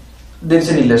Brahmana, there is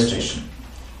an illustration.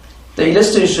 The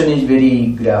illustration is very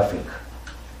graphic.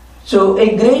 So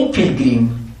a great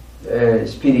pilgrim,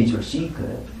 spiritual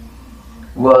seeker,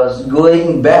 was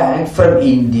going back from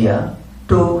India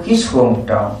to his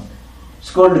hometown.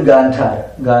 It's called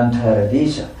Gandhara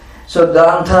Desha. So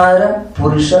Gandhara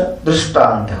Purusha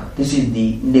Drishtanta. This is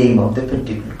the name of the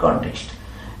particular context.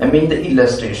 I mean the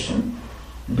illustration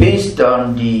based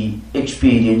on the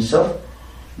experience of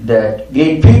that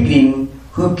great pilgrim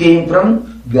who came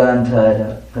from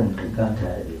Gandhara country,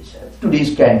 Gandhara Desha.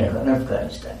 Today's Kandahar,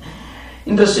 Afghanistan.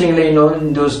 Interestingly,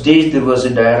 in those days there was a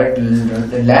direct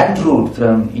land route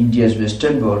from India's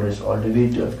western borders all the way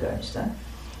to Afghanistan.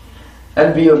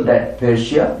 And beyond that,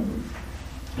 Persia.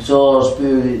 So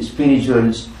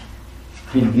spiritual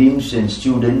pilgrims and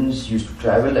students used to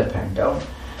travel up and down.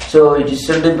 So it is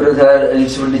said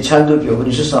it's from the Chandogya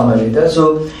Upanishad Samaveda.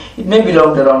 So it may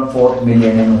belong to around 4th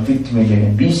millennium or 5th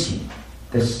millennium BC.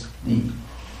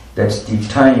 That's the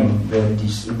time where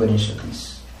these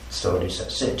Upanishads stories are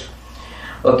set.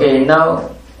 Okay, now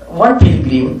one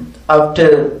pilgrim,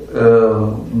 after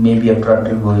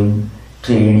undergoing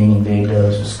training in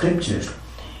Vedas or scriptures,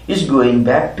 is going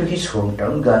back to his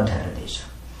hometown Gandhara Desha.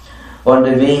 On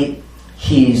the way,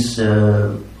 he's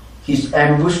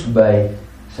ambushed by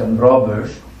some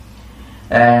robbers,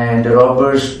 and the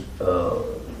robbers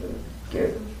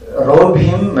rob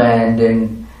him and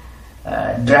then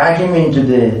drag him into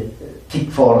the thick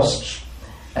forest,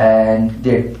 and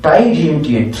they tied him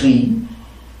to a tree,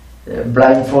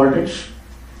 blindfolded,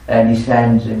 and his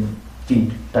hands and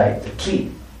feet tied to the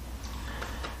tree.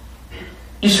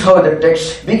 This is how the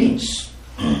text begins.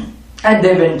 And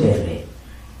they went their way.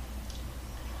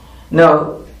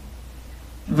 Now,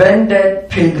 when that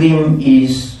pilgrim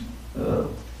is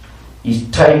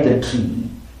tied the tree,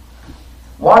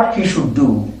 what he should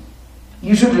do?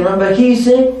 You should remember he is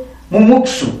a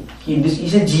mumukshu. He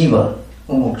is a jiva,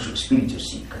 mumukshu, spiritual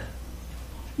seeker.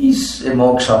 He is a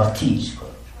moksharthi.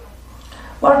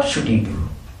 What should he do?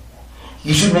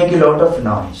 He should make a lot of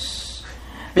noise.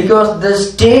 Because the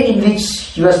state in which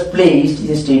he was placed is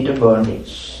a state of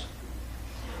bondage.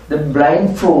 The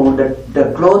blindfold,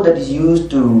 the cloth that is used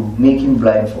to make him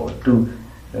blindfold, to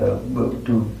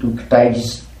tie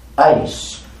his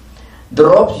eyes, the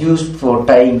ropes used for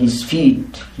tying his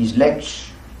feet, his legs,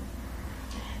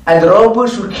 and the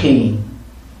robbers who came.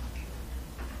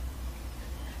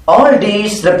 All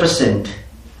these represent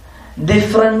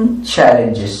different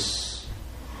challenges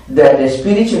that a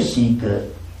spiritual seeker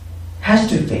has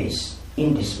to face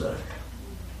in this world.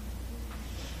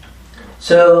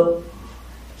 So,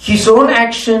 his own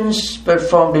actions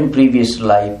performed in previous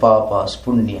life, papas,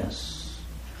 punyas,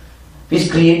 which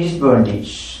create his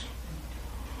bondage,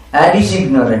 and his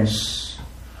ignorance,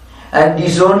 and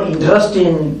his own interest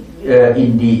in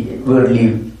the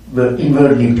worldly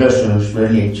pleasures,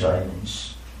 worldly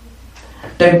enjoyments,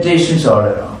 temptations all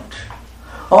around.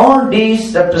 All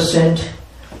these represent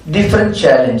different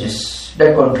challenges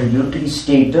that contribute to the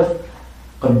state of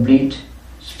complete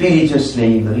spiritual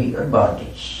slavery or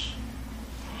bondage.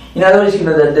 In other words,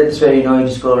 that's why it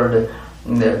is called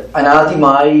Anati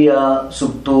Maya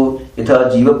Sukto Yatha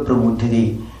Jiva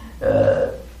Prabuddhiti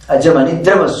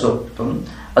Ajamanidravasopam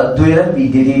Advaita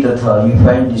Vidyati Tatha. You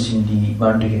find this in the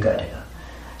Mandukya Kataka.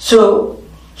 So,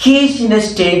 he is in a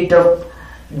state of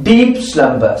deep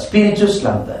slumber, spiritual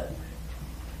slumber.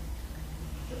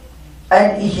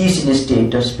 and he is in a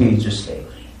state of spiritual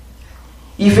slavery.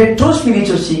 If a true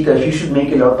spiritual seeker, he should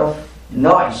make a lot of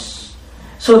noise,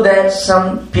 so that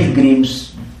some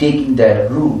pilgrims taking that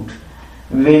route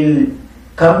will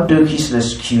come to his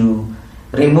rescue,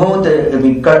 cut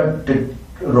the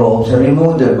ropes,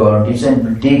 remove the bondage, and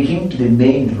will take him to the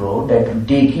main road that will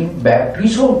take him back to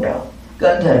his hometown.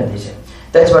 Gandhara.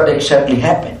 That's what exactly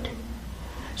happened.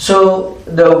 So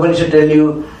the Upanishad tell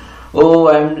you, oh,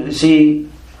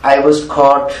 I was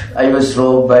caught, I was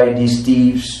robbed by these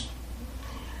thieves,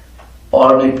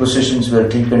 all my possessions were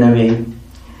taken away,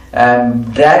 I'm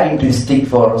dragged into this thick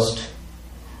forest,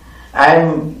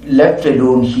 I'm left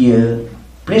alone here,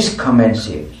 please come and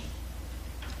save me.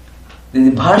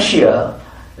 Then the Bhashya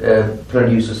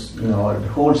produces, the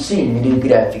whole scene in a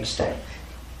graphic style.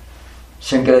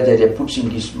 Shankaracharya puts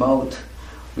in his mouth,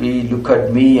 we look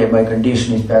at me and my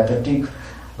condition is pathetic,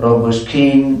 robbers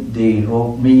came, they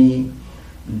robbed me,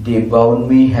 they bound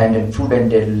me hand and foot,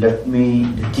 and they left me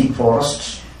in the thick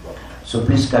forests, so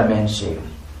please come and save me.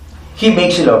 He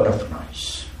makes a lot of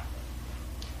noise.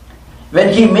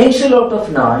 When he makes a lot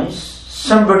of noise,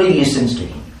 somebody listens to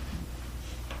him.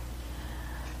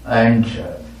 And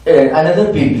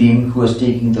another pilgrim who was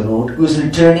taking the road, who was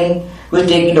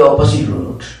taking the opposite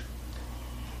road,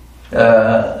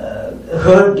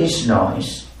 heard this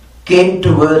noise, came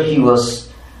to where he was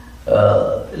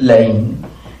lying,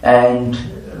 and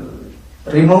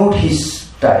removed his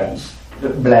ties,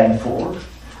 blindfold,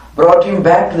 brought him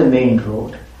back to the main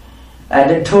road,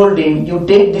 and told him, you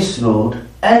take this road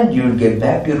and you will get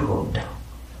back to your hometown.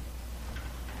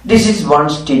 This is one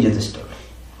stage of the story.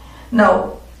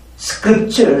 Now,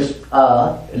 scriptures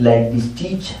are like this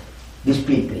teacher, this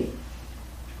pilgrim.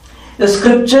 The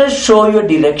scriptures show you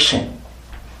direction.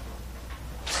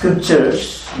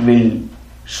 Scriptures will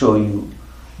show you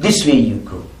this way you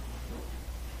go.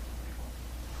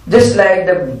 Just like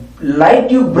the light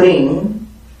you bring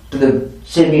to the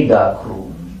semi-dark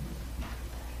room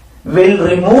will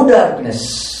remove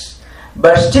darkness,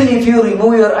 but still if you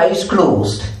remove your eyes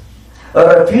closed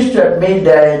or refuse to admit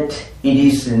that it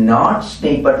is not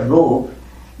snake but rope,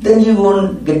 then you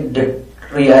won't get the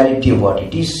reality of what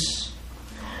it is.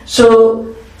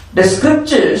 So the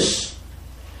scriptures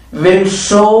will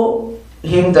show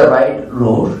him the right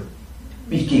road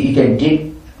which he can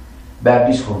take back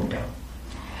to his hometown.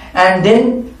 And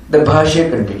then the Bhashya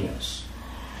continues.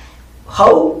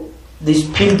 How this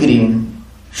pilgrim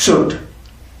should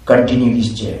continue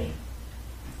his journey.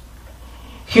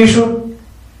 He should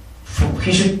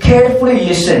carefully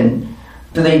listen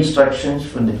to the instructions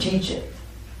from the teacher.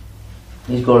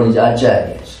 He's called his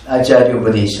Acharyas, Acharya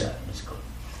Upadesha.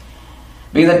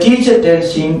 Because the teacher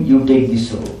tells him, you take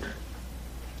this road.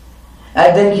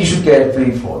 And then he should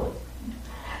carefully follow.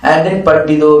 And then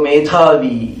Pandido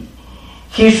Medhavi,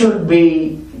 he should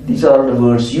be, these are the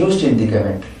words used in the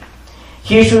commentary,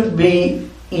 he should be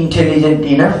intelligent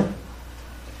enough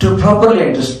to properly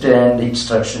understand the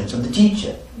instructions of the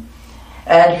teacher.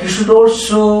 And he should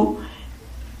also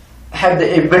have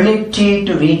the ability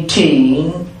to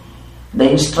retain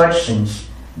the instructions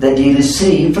that he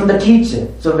received from the teacher.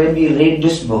 So when we read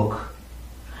this book,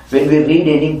 when we read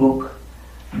any book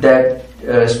that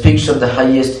speaks of the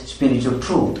highest spiritual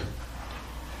truth,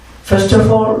 first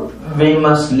of all, we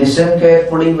must listen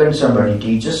carefully when somebody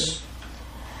teaches,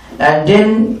 and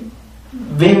then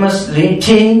we must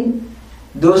retain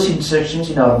those instructions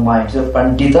in our minds. So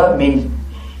Pandita means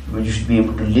you should be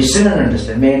able to listen and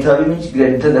understand. Medhavi means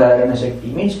Grantha Shakti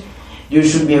means you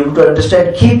should be able to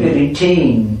understand, keep and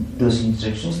retain those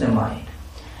instructions in the mind.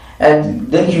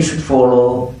 And then you should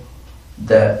follow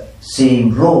the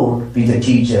same road which the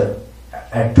teacher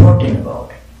had taught him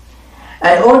about.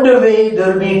 And on the way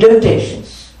there will be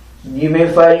temptations. You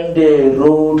may find a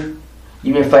road,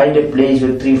 you may find a place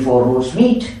where 3-4 roads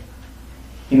meet.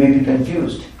 You may be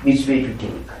confused which way to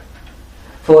take.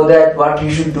 For that, what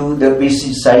you should do, there will be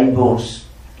signboards,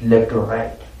 left or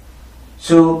right.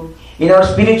 So, in our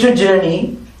spiritual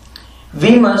journey,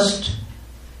 we must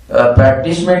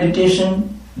practice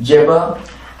meditation, japa,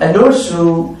 and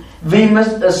also we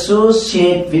must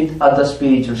associate with other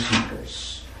spiritual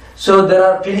seekers. So there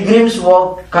are pilgrims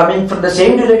coming from the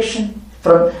same direction,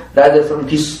 from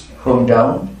his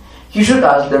hometown. He should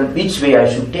ask them which way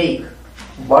I should take.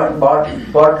 What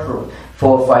road?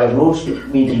 4 or 5 roads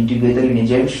meeting together in a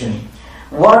junction.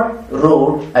 What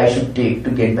road I should take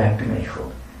to get back to my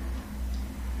home?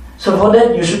 So for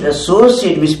that you should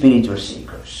associate with spiritual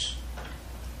seekers.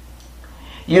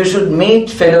 You should meet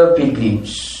fellow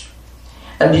pilgrims,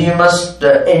 and you must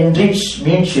enrich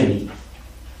mutually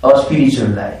our spiritual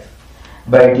life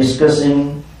by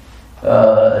discussing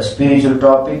spiritual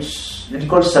topics. It's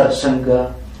called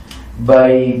satsanga.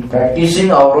 By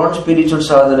practicing our own spiritual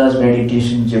sadhanas,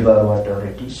 meditation, japa, whatever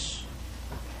it is.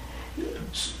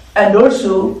 And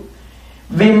also,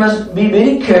 we must be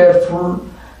very careful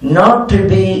not to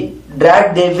be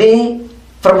dragged away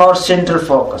from our central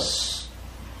focus.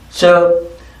 So,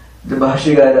 the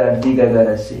Bhashigara and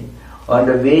Tikagara say, on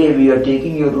the way we are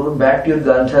taking your road back to your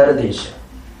Gandhara Desha.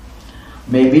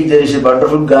 Maybe there is a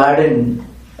wonderful garden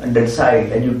on that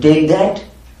side and you take that,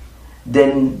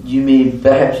 then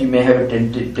perhaps you may have a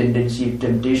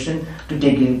temptation to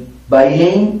take a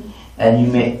by-lane and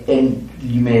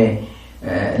you may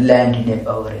land in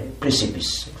over a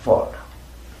precipice, fall.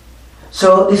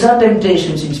 So these are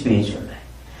temptations in spiritual life.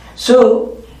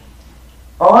 So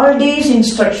all these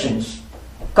instructions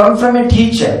come from a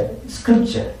teacher,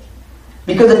 scripture,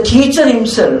 because the teacher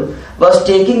himself was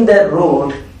taking the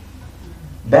road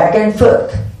back and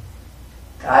forth.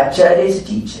 Acharya is a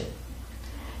teacher.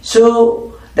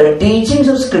 So the teachings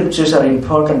of scriptures are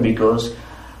important because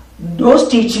those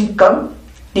teachings come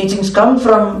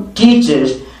from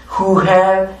teachers who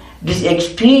have this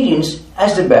experience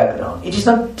as the background. It is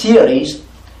not theories.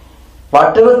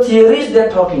 Whatever theories they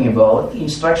are talking about,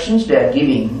 instructions they are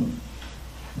giving,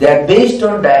 they are based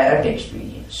on direct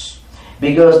experience.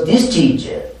 Because this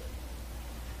teacher,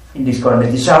 in this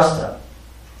context, the Shastra,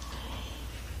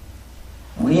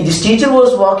 this teacher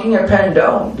was walking up and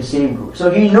down the same route. So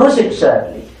he knows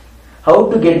exactly how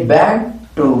to get back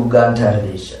to Gandhara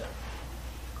Desha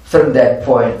from that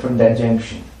point, from that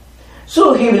junction.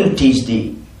 So he will teach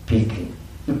the pilgrim,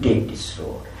 you take this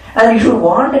road. And you should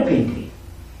warn the pilgrim.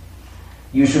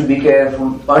 You should be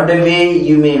careful. On the way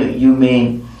you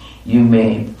may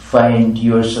find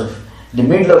yourself in the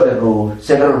middle of the road,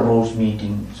 several roads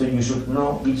meeting. So you should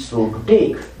know which road to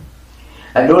take.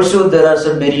 And also there are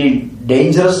some very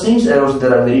dangerous things, and also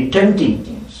there are very tempting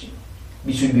things.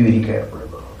 We should be very careful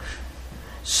about.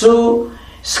 So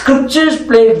scriptures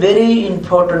play a very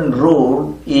important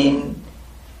role in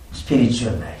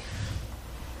spiritual life.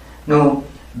 Now,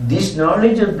 this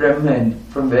knowledge of Brahman,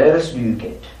 from where else do you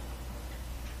get?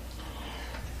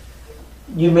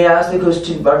 You may ask the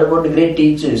question, what about the great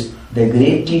teachers? The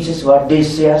great teachers, what they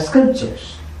say are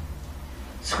scriptures.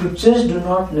 Scriptures do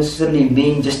not necessarily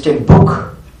mean just a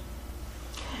book.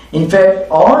 In fact,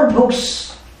 all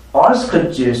books, all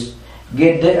scriptures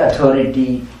get their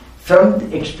authority from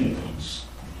the experience.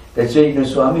 That's why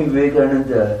Swami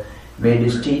Vivekananda made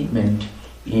a statement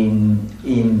in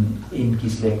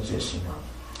his lectures.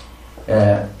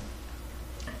 An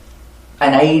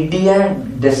idea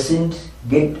doesn't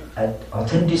get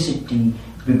authenticity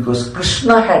because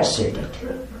Krishna had said it.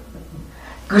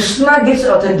 Krishna gets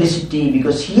authenticity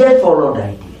because he had followed the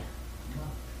idea.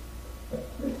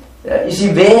 You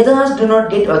see, Vedas do not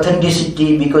get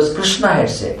authenticity because Krishna had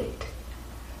said it.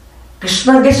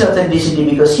 Krishna gets authenticity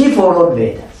because he followed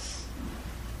Vedas.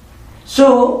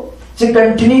 So, it's a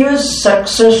continuous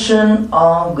succession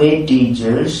of great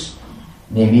teachers,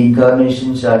 maybe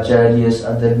incarnations, acharyas,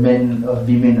 other men or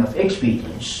women of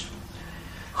experience,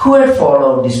 who had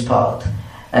followed this path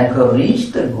and who have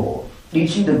reached the goal.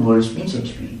 Reaching the goals means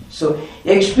experience. So,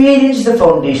 experience is the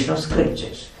foundation of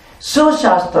scriptures. So,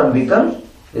 Shastra becomes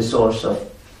a source of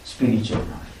spiritual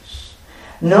knowledge.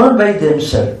 Not by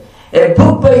themselves. A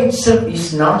book by itself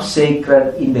is not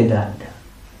sacred in Vedanta.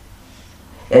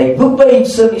 A book by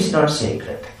itself is not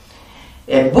sacred.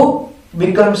 A book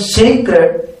becomes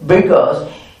sacred because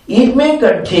it may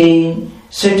contain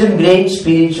certain great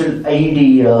spiritual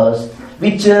ideas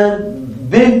which are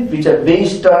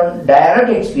based on direct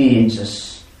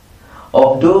experiences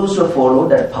of those who follow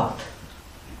that path.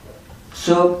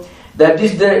 So that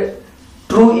is the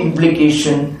true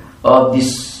implication of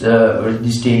this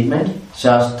statement,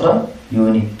 Shastra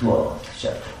Yonictva.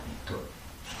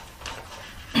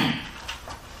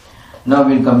 Now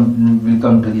we'll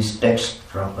come to this text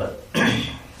proper.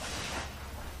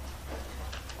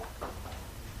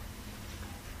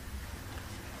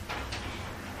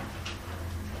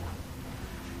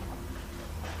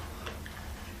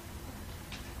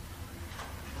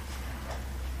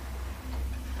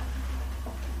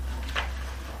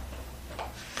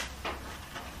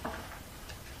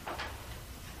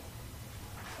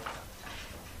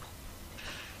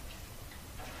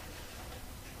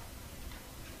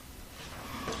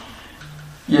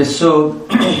 Yes, so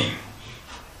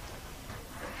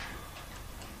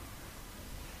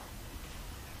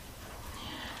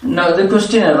now the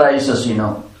question arises,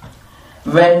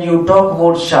 when you talk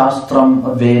about Shastram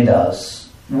or Vedas,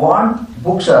 what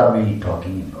books are we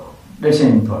talking about? That's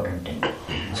an important thing.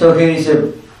 So here is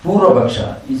a Purva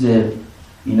Bhaksha, is an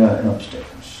obstacle.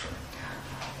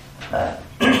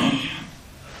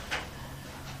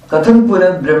 Katham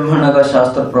Purad Brahmanaga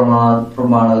Shastra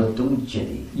Pramanatum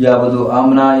Chedi Yavadu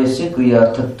Amnayasya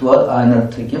Kriyarthatvad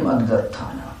Anarthakyam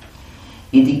Adgarthana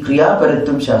Iti Kriya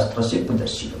Paratum Shastrasya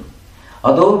Pudarshikam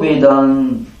Ado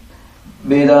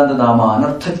Vedanta Nama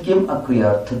Anarthakyam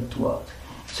Akriyarthatvad.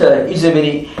 So this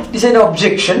is an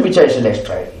objection which I shall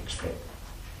explain.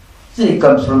 So it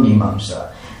comes from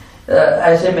Mimamsa.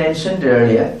 As I mentioned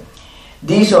earlier,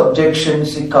 these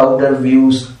objections, counter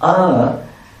views are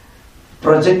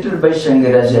projected by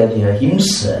Shankaracharya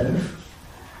himself.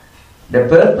 The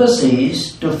purpose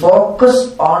is to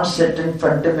focus on certain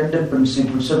fundamental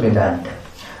principles of Vedanta.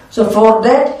 So for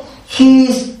that, he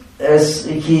is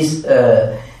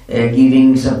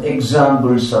giving some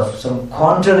examples of some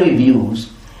contrary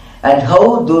views and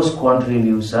how those contrary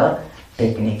views are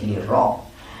technically wrong.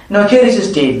 Now here is a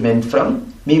statement from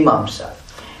Mimamsa.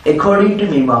 According to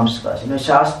Mimamsakas,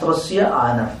 Shastrasya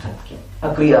Anarthakyam,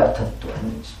 Akriyarthatva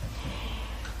means.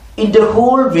 In the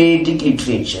whole Vedic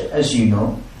literature, as you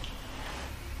know,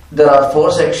 there are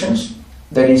 4 sections.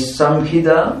 That is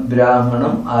Samhita,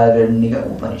 Brahmanam, Aranyaka,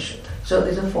 Upanishad. So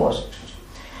these are 4 sections.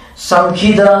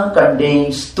 Samhita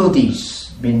contains stutis,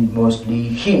 mean mostly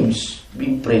hymns,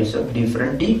 in praise of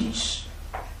different deities.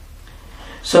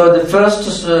 So the first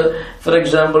is, for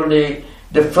example, the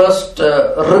first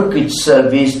Rik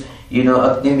itself is,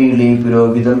 Agnimile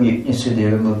Purohidam Yajnasya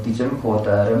Devamurticham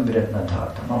Hotaram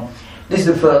Viratnadhartam. This is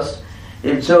the first.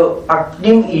 So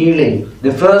Agnim Ile,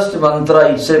 the first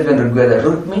mantra itself in Rigveda.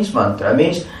 Rik means mantra,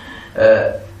 means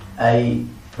I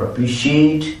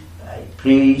propitiate, I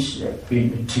praise, I pay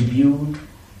tribute,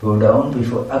 bow down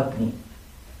before Agni.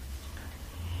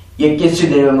 Yajnasya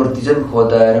Devamurticham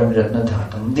Hotaram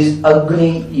Viratnadhartam. This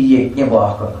Agni Yajna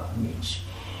Vahaka means.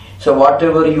 So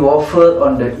whatever you offer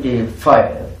on the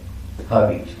fire,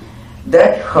 Havi,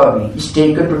 that Havi is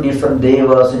taken to different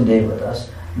Devas and Devatas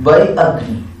by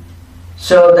Agni.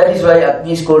 So that is why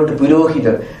Agni is called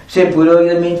Purohita. Say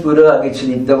Purohita means Pura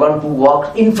Agachani, the one who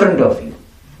walks in front of you.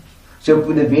 So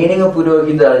the meaning of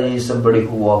Purohita is somebody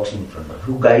who walks in front of you,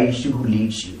 who guides you, who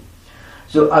leads you.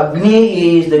 So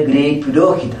Agni is the great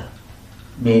Purohita,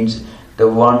 means the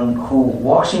one who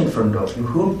walks in front of you,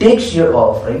 who takes your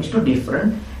offerings to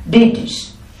different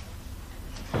deities.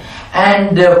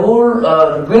 And the whole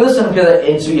Rigveda Samhita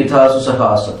ends with Yathasu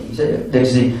Sahasati. There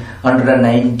is the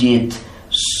 190th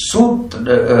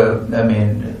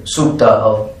Sutta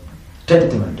of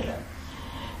 10th Mandala.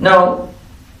 Now,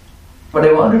 what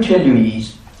I want to tell you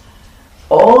is,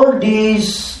 all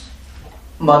these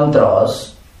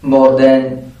mantras, more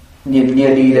than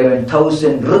nearly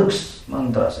 11,000 Riks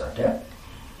mantras are there,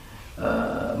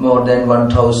 more than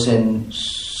 1,000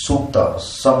 suktas.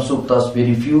 Some suktas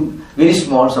very few, very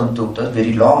small, some suktas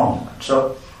very long.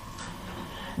 So,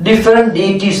 different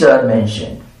deities are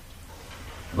mentioned.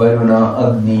 Varuna,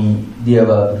 Agni,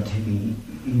 Deva, Prithvi,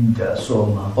 Indra,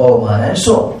 Soma, Pavan, and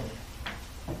so on.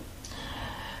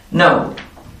 Now,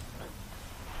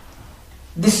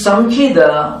 this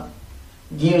Samhita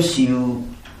gives you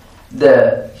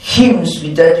the hymns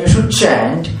that you should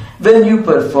chant when you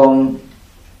perform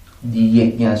the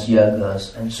yajnas,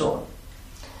 yagas, and so on.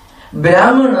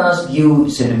 Brahmanas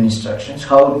give certain instructions,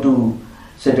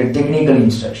 certain technical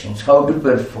instructions, how to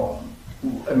perform.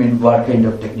 What kind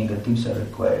of technical things are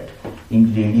required,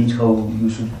 ingredients, how you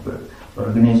should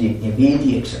organize a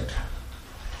Vedi, etc.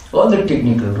 All the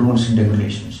technical rules and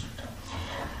regulations.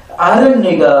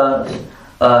 Aranyaka,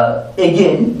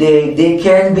 again, they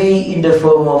can be in the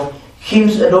form of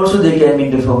hymns and also they can be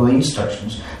in the form of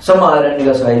instructions. Some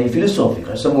Aranyakas are highly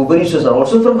philosophical, some Upanishads are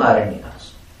also from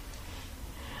Aranyakas.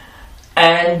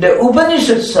 And the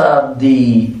Upanishads are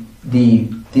the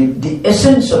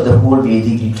essence of the whole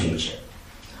Vedic literature,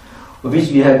 which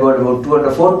we have got about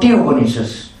 240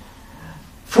 Upanishads.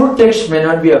 Full text may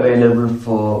not be available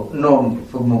for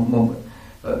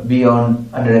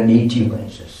beyond 180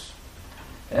 Upanishads.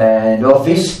 And of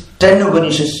which 10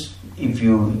 Upanishads, if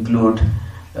you include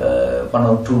 1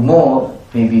 or 2 more,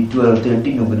 maybe 12 or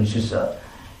 13 Upanishads are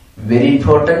very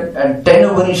important, and 10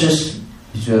 Upanishads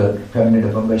which were commented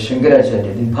upon by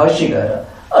Shankaracharya, the Bhashyakara,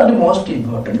 are the most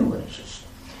important Upanishads.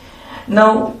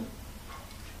 Now,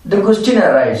 the question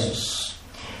arises,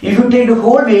 if you take the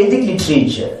whole Vedic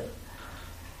literature,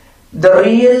 the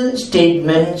real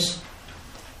statements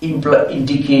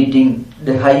indicating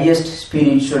the highest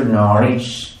spiritual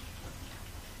knowledge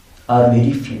are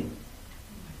very few.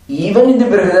 Even in the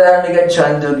Brihadaranyaka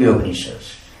Chandogya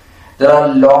Upanishads, there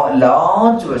are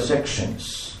large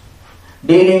sections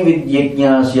dealing with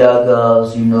yajnas,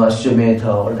 yagas, Ashwamedha,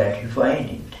 all that you find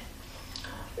it.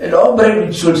 Elaborate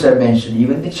rituals are mentioned,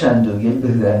 even the Chandogya and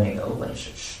Brihadaranyaka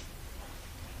Upanishads.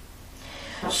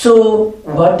 So,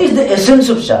 what is the essence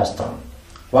of Shastra?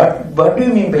 What do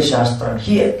you mean by Shastra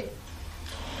here?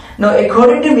 Now,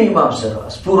 according to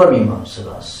Mimamsakas, Purva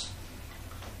Mimamsakas,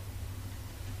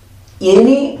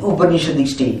 any Upanishadic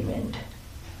statement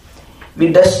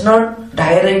which does not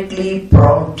directly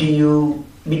prompt you,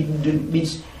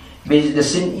 which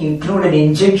doesn't include an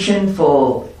injection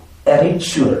for a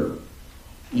ritual,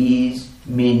 is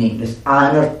meaningless,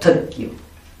 anarthakyam.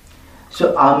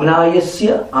 So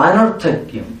amnayasya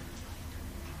anarthakyam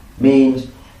means,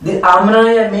 the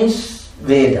amnaya means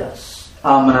Vedas.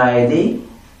 Amnayade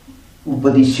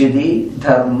upadishyade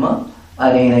dharma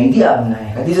arena idi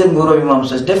amnaya. This is Purva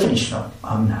Mimamsa's definition of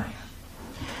amnaya.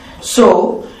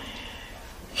 So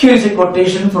here is a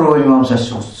quotation from Purva Mimamsa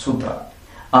Sutra.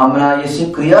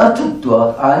 Amnayasya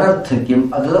kriyathatva anarthakyam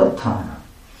adarthana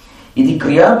iti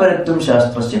kriyaparatvam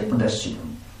shastrasya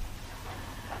pradarshitam.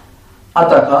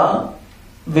 Ataka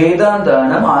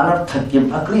Vedantanam anarthakyam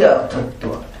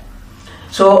akriyarthatva.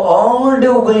 So all the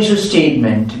Upanishad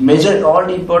statement, all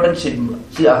the important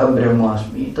statements, see aham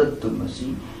brahmasmi,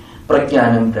 tattwamasi,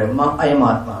 prajnanam brahma, ayam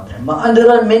atma brahma, and there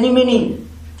are many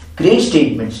great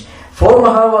statements. 4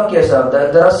 Mahavakyas are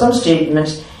there. There are some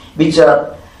statements which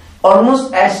are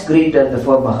almost as great as the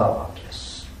 4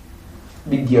 Mahavakyas,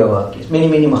 Vidyavakyas,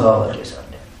 many Mahavakyas are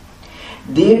there.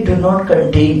 They do not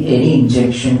contain any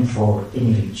injection for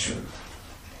any ritual.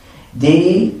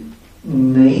 They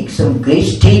make some great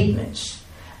statements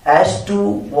as to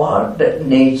what the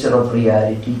nature of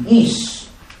reality is,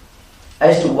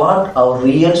 as to what our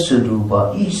real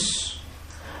Swarupa is,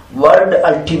 what the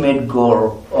ultimate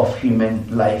goal of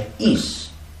human life is.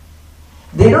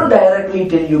 They don't directly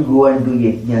tell you go and do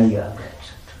yajna, yaga,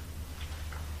 etc.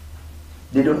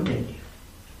 They don't tell you.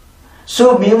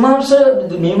 So the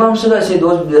Mimamsaka say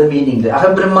those are meaningless.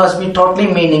 Aham Brahmasmi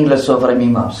totally meaningless so for a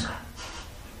Mimamsaka.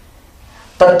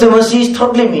 Tattwamasi is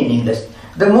totally meaningless.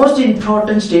 The most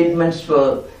important statements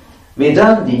for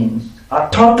Vedantins are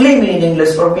totally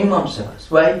meaningless for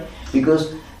Mimamsakas. Why?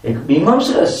 Because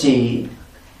Mimamsakas say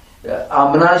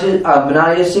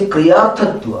Amnaya se kriya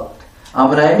tattva.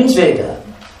 Amnaya means Veda.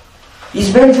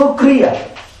 Is meant for kriya.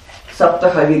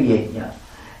 Saptahavir yajna.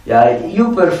 Yeah,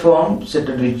 you perform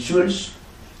certain rituals,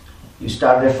 you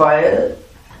start a fire,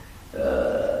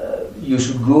 you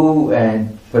should go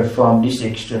and perform these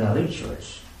external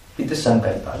rituals with a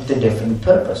sankalpa, with a definite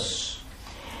purpose.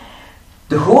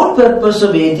 The whole purpose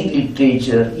of Vedic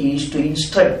literature is to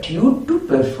instruct you to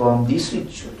perform these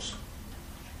rituals.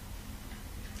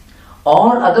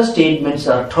 All other statements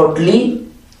are totally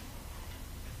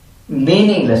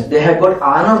meaningless. They have got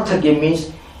anarthakya,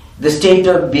 means the state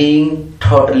of being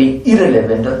totally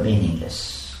irrelevant or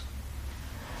meaningless.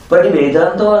 But the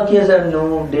Vedanta Vakyas are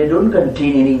no, they don't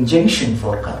contain any injunction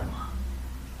for karma.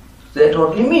 They are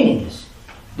totally meaningless.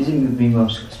 This is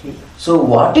Mimamsaka. So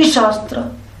what is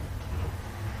Shastra?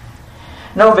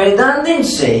 Now Vedantins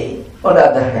say, on the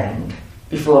other hand,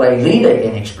 before I read I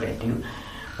can explain to you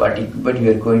what we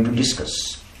are going to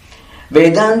discuss.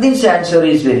 Vedantins' answer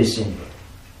is very simple.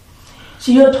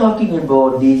 So you are talking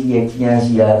about these yajnas,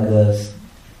 yagas,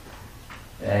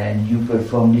 and you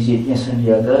perform these yajnas and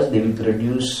yagas, they will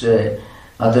produce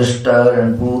adhishta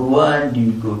and purva, and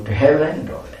you go to heaven and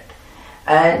all that.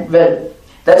 And well,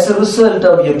 that's the result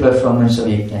of your performance of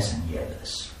yajnas and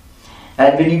yagas.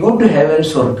 And when you go to heaven,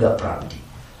 Swarga Prapti.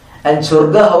 And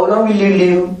Swarga, how long will you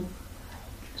live?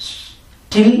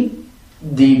 Till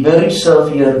the merits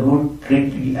of your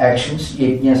good actions,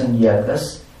 yajnas and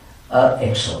yagas, are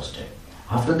exhausted.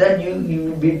 After that, you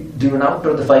will be driven out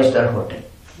of the 5-star hotel.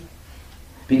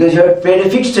 Because you have paid a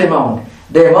fixed amount.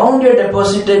 The amount you have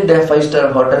deposited in the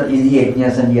 5-star hotel is the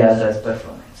yajnas and yagas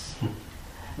performance.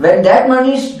 When that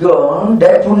money is gone,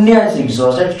 that punya is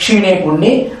exhausted. Kshine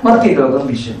punni mati logam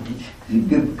vishanti.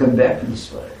 You come back to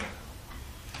this world.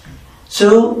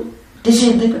 So, this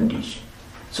is the condition.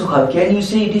 So, how can you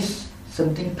say it is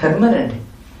something permanent?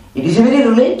 It is a very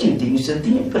relative thing, it's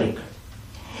something empirical.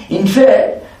 In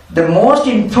fact, the most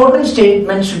important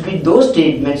statements should be those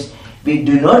statements which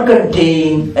do not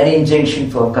contain an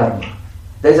injunction for karma.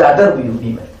 There is other view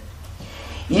even.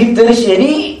 If there is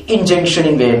any injunction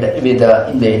in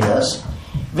Vedas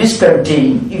which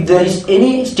contain, if there is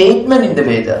any statement in the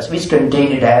Vedas which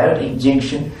contain a direct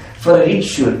injunction for a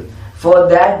ritual, for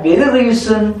that very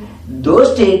reason,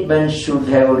 those statements should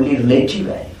have only relative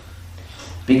value.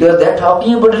 Because they are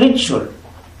talking about ritual,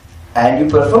 and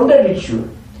you perform that ritual,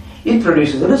 it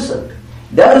produces a result.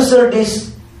 That result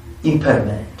is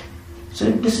impermanent. So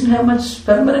it doesn't have much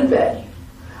permanent value.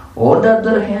 On the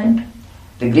other hand,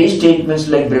 the great statements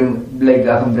like Aham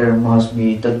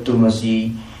Brahmasmi,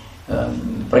 Tattwamasi,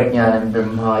 Prajnanam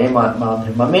Brahma, Ayamatma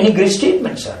Brahma. Many great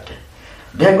statements are there.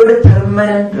 They have got a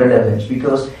permanent relevance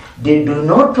because they do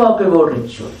not talk about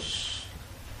rituals.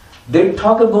 They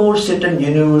talk about certain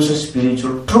universal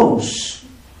spiritual truths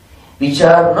which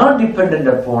are not dependent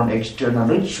upon external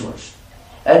rituals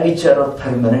and which are of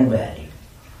permanent value.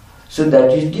 So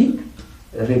that is the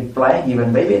reply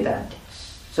given by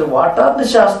Vedantics. So what are the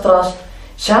Shastras?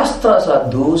 Shastras are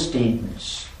those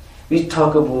statements which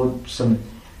talk about some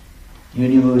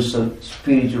universal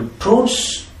spiritual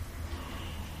truths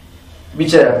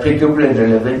which are applicable and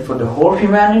relevant for the whole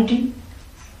humanity,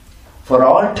 for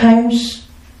all times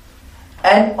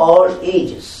and all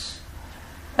ages.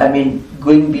 I mean,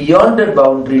 going beyond the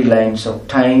boundary lines of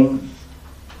time,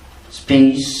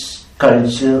 space,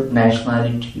 culture,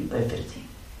 nationality, everything.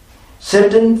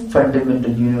 Certain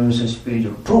fundamental universal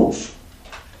spiritual truths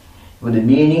with the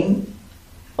meaning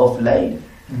of life,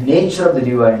 nature of the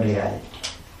divine reality.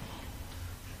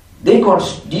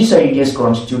 These ideas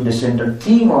constitute the central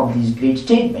theme of these great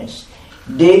statements.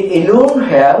 They alone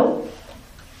have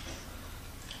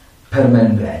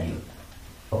permanent value.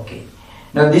 Okay.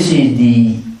 Now this is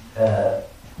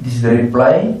the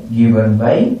reply given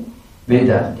by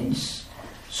Vedantics.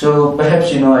 So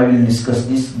perhaps I will discuss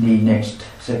this in the next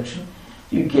section.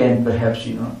 You can perhaps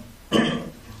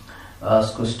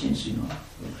ask questions.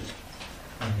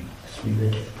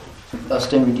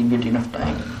 Last time we didn't get enough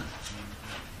time.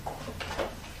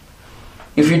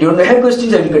 If you don't have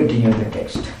questions, I will continue the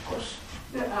text, of course.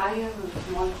 I have a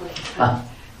small question.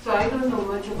 So I don't know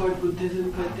much about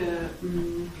Buddhism, but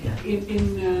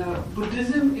in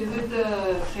Buddhism, is it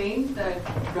the same that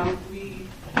we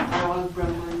are all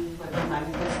Brahman, but the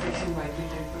manifestation might be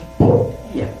different?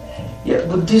 Yeah.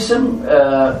 Buddhism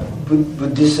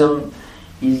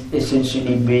is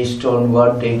essentially based on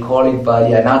what they call it by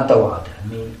the Anattavada,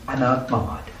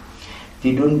 Anatmavada.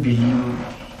 They don't believe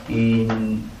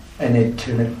in an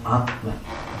eternal Atma.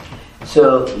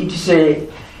 So it is a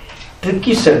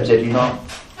tricky subject,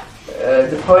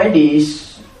 The point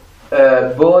is,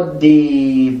 both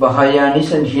the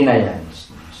Mahayanis and Hinayanis,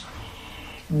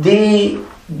 they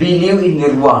believe in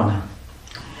Nirvana.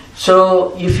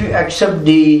 So if you accept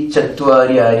the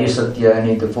Chattvari, Arya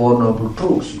Satyani, the Four Noble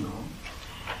Truths,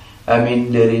 there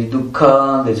is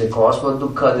Dukkha, there is a cause for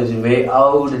Dukkha, there is a way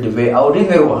out, and the way out is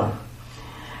Nirvana.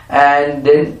 And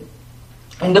then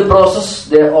in the process,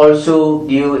 they also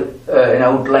give an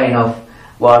outline of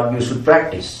what you should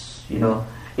practice.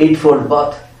 Eightfold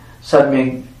path. Some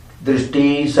make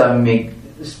drishti, some make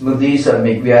smriti, some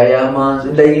make vyayamas,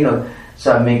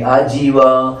 some make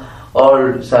ajiva,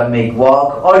 or some make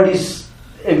walk. All this,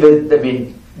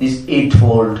 this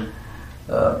eightfold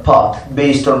path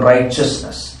based on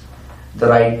righteousness, the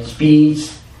right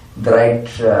speech, the right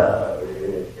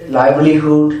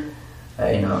livelihood,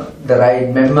 the right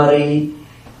memory.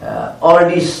 All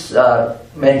these are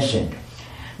mentioned.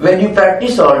 When you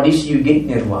practice all this, you get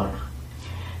nirvana.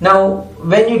 Now,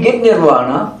 when you get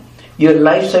nirvana, your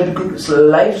life cycle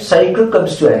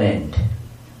comes to an end.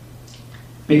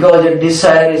 Because your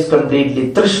desire is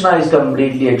completely, Trishna is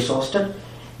completely exhausted,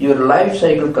 your life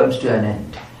cycle comes to an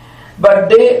end. But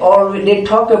they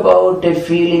talk about a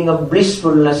feeling of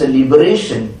blissfulness and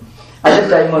liberation at the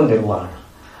time of nirvana.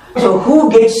 So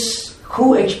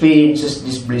who experiences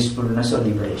this blissfulness or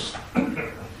liberation?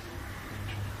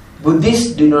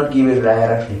 Buddhists do not give a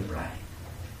direct reply.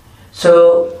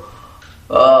 So,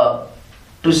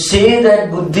 to say that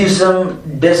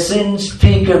Buddhism doesn't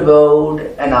speak about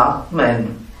an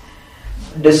Atman,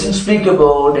 doesn't speak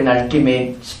about an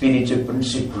ultimate spiritual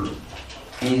principle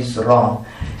is wrong.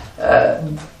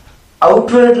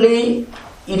 Outwardly,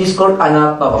 it is called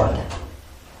Anatmavada.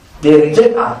 They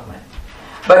reject Atman.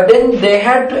 But then they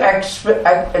had to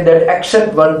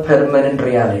accept one permanent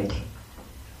reality,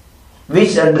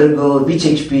 which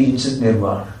experiences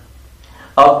nirvana.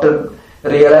 After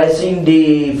realizing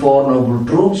the Four Noble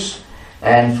Truths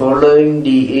and following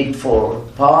the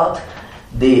Eightfold Path,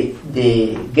 they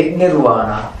get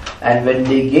nirvana. And when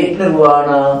they get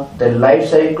nirvana, the life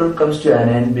cycle comes to an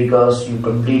end because you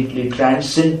completely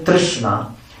transcend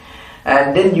Trishna,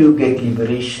 and then you get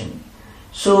liberation.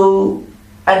 So,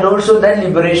 and also that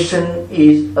liberation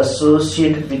is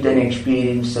associated with an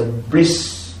experience of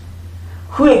bliss.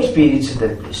 Who experiences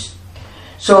that bliss?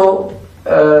 So,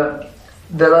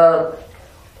 there are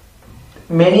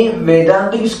many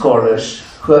Vedantic scholars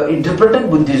who have interpreted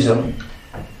Buddhism,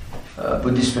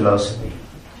 Buddhist philosophy,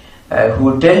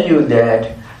 who tell you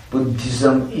that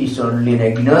Buddhism is only an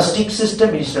agnostic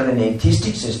system, it is not an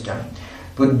atheistic system.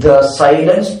 Buddha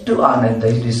silenced to Ananda,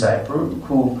 his disciple,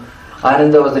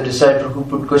 Ananda was the disciple who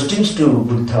put questions to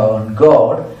Buddha on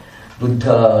God.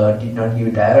 Buddha did not give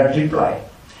a direct reply.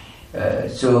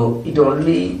 So it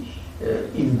only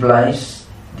implies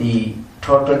the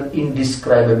total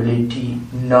indescribability,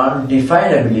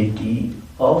 non-definability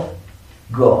of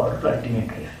God, ultimate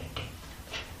reality.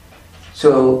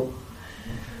 So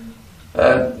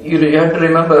you have to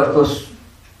remember, of course,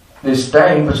 this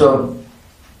time. So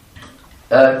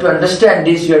to understand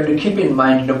this, you have to keep in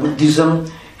mind that Buddhism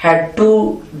had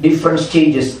two different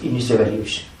stages in its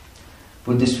evolution.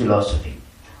 Buddhist philosophy.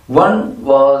 One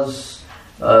was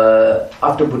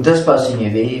after Buddha's passing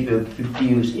away, 50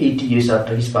 years, 80 years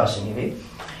after his passing away,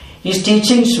 his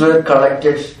teachings were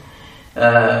collected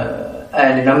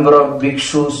and a number of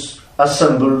bhikshus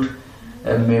assembled,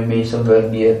 maybe somewhere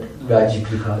near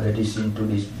Rajagriha, that is into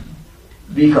this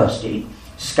Bihar state.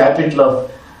 It's capital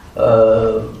of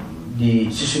the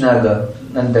Sisunaga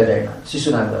Nandalena,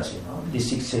 Sisunagas, the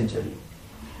 6th century,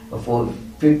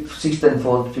 6th and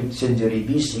 4th, 5th century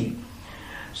BC.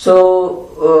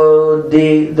 So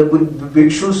the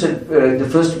bhikshus, the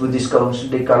first Buddhist council,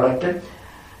 they collected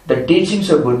the teachings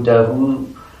of Buddha, who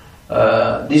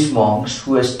these monks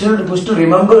who still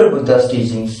remember Buddha's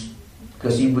teachings,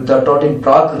 because Buddha taught in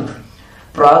Prakrit.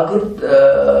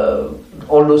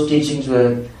 All those teachings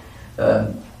were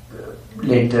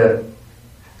later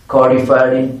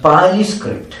codified in Pali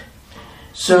script.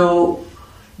 So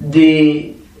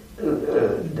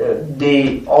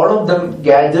all of them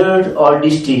gathered all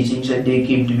these teachings and they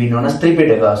came to be known as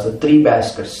Tripitakas, the three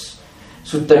baskets.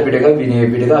 Sutta Pitaka, Vinaya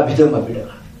Pitaka, Abhidhamma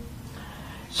Pitaka.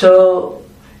 So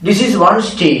this is one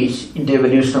stage in the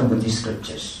evolution of Buddhist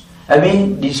scriptures.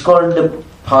 This is called the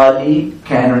Pali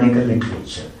canonical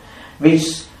literature,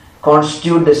 which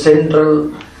constitute the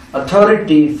central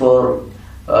authority for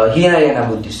Hinayana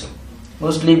Buddhism.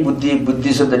 Mostly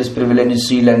Buddhism that is prevalent in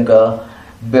Sri Lanka,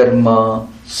 Burma,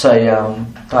 Siam,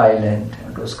 Thailand,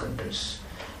 and those countries.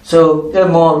 So they are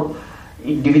more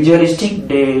individualistic,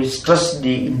 they stress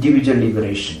the individual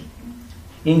liberation,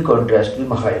 in contrast to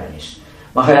Mahayanis.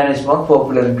 Mahayana is more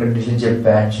popular in countries in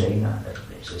Japan, China, and other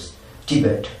places,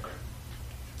 Tibet.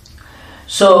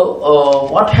 So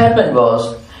what happened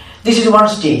was, this is one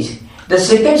stage. The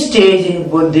second stage in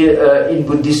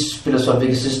Buddhist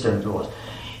philosophical system was,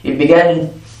 it began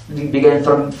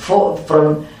from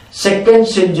 2nd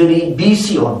century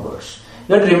BC onwards.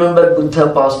 You have to remember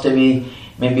Buddha passed away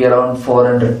maybe around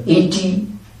 480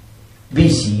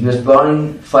 BC. He was born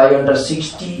in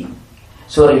 560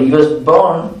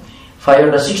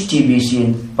 BC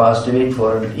and passed away in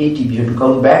 480 BC. You have to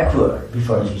count backward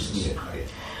before Jesus.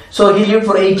 So he lived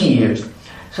for 80 years.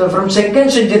 So from 2nd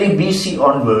century BC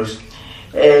onwards,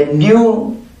 a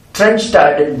new trend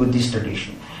started in Buddhist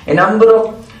tradition. A number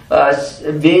of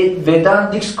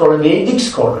Vedic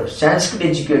scholars, Sanskrit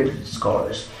educated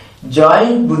scholars,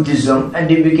 joined Buddhism and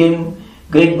they became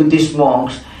great Buddhist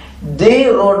monks. They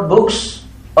wrote books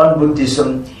on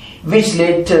Buddhism, which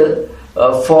later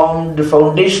formed the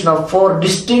foundation of 4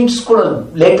 distinct schools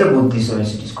of later Buddhism,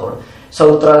 as it is called: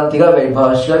 Sautrantika,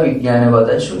 Vaibhashika,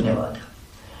 Vijnanavada, and Shunyavada.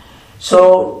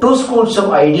 So 2 schools of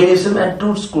idealism and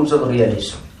 2 schools of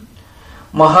realism.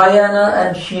 Mahayana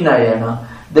and Hinayana,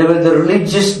 they were the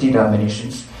religious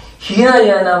denominations.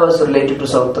 Hinayana was related to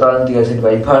Sautrantikas and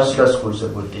Vaibhashika schools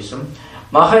of Buddhism.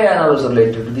 Mahayana was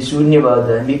related to the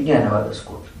Shunyavada and Vijnanavada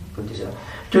school of Buddhism.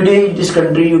 Today in this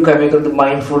country you come across the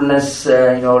mindfulness,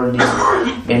 all these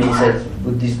many such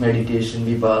Buddhist meditation,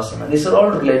 Vipassana. These are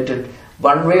all related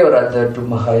one way or other to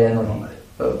Mahayana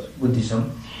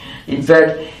Buddhism. In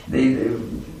fact,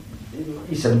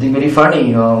 it's something very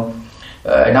funny,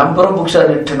 a number of books are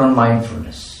written on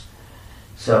mindfulness.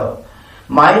 So,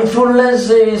 mindfulness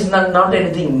is not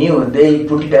anything new. They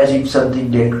put it as if something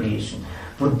their creation.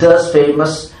 Buddha's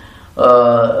famous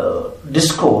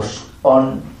discourse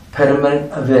on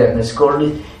permanent awareness called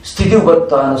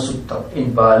Sthitipatthana Sutra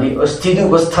in Pali, or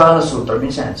Sthitipatthana Sutra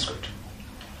in Sanskrit.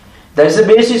 That is the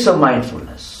basis of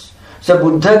mindfulness. So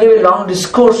Buddha gave a long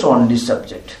discourse on this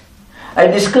subject. I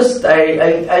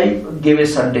gave a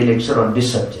Sunday lecture on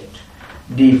this subject,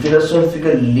 the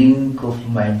philosophical link of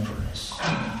mindfulness,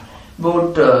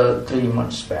 about 3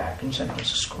 months back in San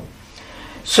Francisco.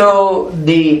 So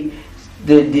the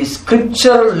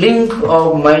scriptural link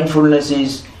of mindfulness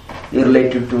is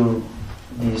related to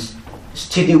this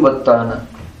Sthitipatthana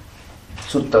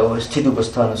Sutta or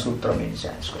Sthitipatthana Sutra in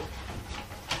Sanskrit.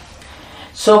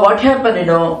 So what happened,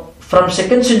 from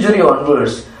 2nd century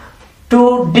onwards,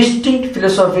 2 distinct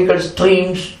philosophical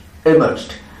streams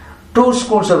emerged. 2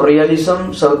 schools of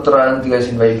realism, Sautrantikas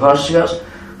and Vaibhashikas,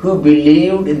 who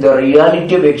believed in the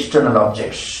reality of external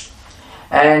objects,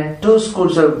 and 2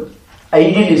 schools of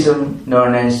idealism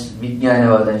known as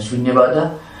Vijnanavada and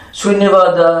Shunyavada,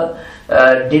 Shunyavada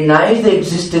denies the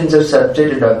existence of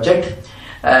subject and object,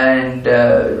 and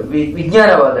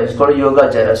Vijnanavada is called a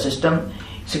Yogacara system.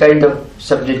 It's a kind of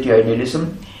subjective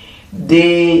idealism.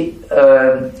 They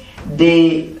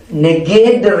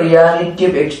negate the reality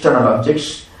of external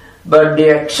objects, but they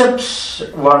accept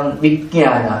one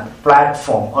Vijnana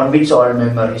platform on which all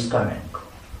memories come and go.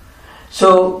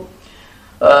 So,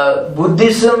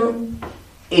 Buddhism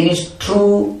in its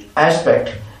true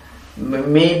aspect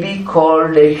may be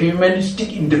called a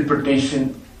humanistic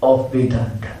interpretation of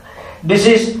Vedanta. This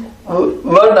is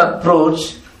one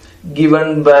approach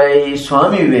given by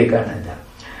Swami Vivekananda.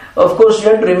 Of course, you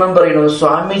have to remember,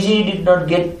 Swamiji did not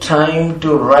get time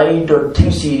to write or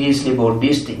think seriously about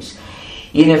these things.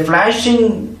 In a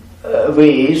flashing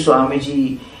way,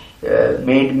 Swamiji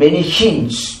made many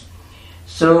hints.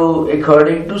 So,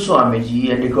 according to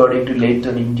Swamiji and according to later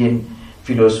Indian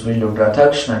philosopher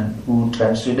Ramakrishna, who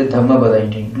translated Dhammapada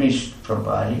into English from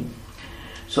Pali.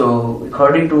 So,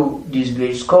 according to these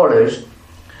great scholars,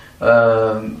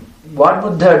 what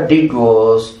Buddha did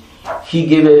was, he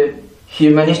gave a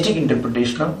humanistic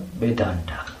interpretation of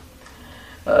Vedanta.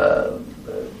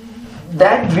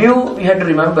 That view, we have to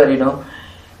remember,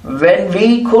 when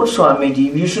we quote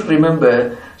Swamiji, we should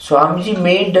remember Swamiji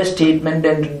made a statement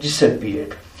and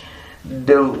disappeared.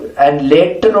 And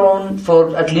later on,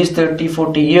 for at least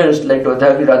 30-40 years, like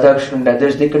Radhakrishna and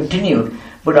others, they continued.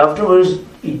 But afterwards,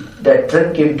 that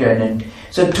trend came to an end.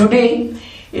 So today,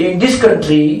 in this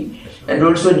country, and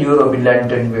also in Europe, in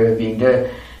London, where being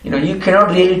there, you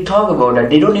cannot really talk about that.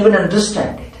 They don't even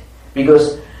understand it,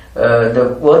 because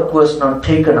the work was not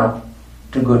taken up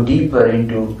to go deeper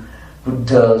into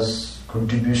Buddha's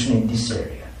contribution in this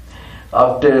area.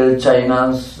 After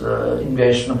China's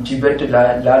invasion of Tibet, a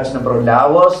large number of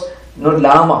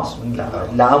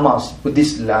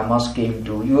Buddhist lamas came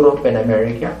to Europe and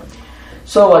America.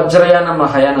 So Vajrayana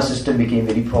Mahayana system became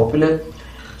very popular.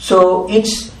 So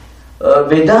its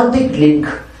Vedantic link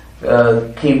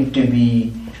came to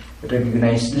be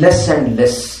recognized less and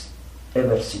less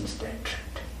ever since that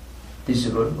trend. This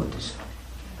is about Buddhism.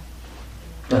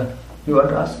 You want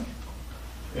to ask?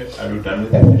 Yes, are you done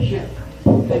with that? Yeah.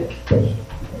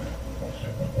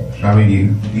 Swamiji,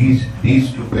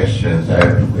 these two questions, I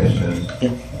have two questions.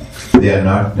 Yeah. They are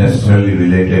not necessarily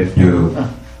related to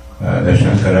the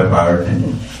Shankara part,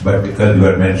 but because you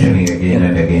are mentioning again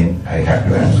and again, I have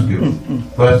to ask you.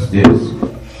 First is,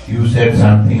 you said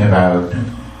something about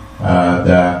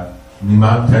the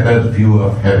Mimamsaka's view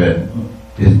of heaven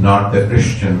is not the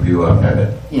Christian view of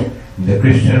heaven. Yeah. In the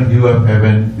Christian view of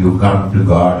heaven, you come to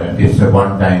God and it's a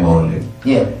one time only.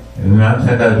 Yeah.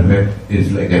 Mimamsaka's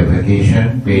is like a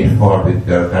vacation paid for with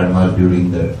your karmas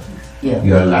during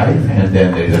your life, and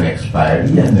then there is an expiry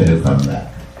and then you come back.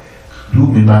 Do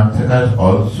Mimamsakas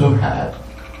also have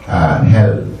a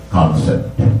hell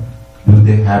concept? Do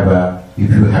they have if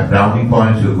you have brownie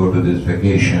points, you go to this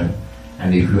vacation,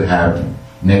 and if you have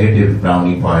negative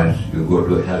brownie points, you go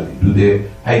to hell? Do they?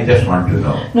 I just want to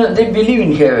know. No, they believe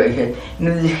in hell.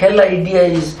 The hell idea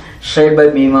is shared by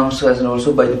Mimamsakas and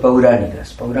also by the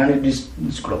Pauranikas. Pauranikas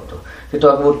is called. They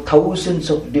talk about thousands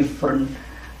of different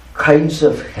kinds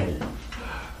of hell.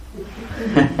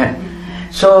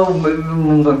 So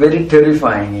very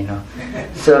terrifying,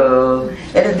 So,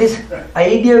 and this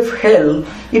idea of hell,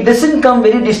 it doesn't come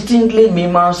very distinctly in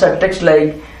Mimamsa texts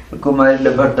like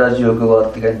Kumarila Bhatta's Yoga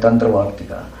Vartika and Tantra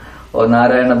Vartika, or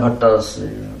Narayana Bhatta's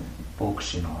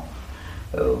books,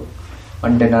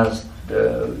 Mandana's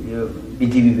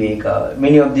Vidhi Viveka.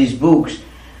 Many of these books,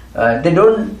 they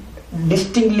don't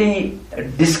distinctly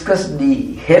discuss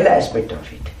the hell aspect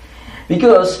of it.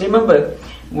 Because remember,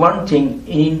 one thing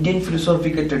in Indian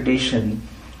philosophical tradition,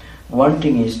 one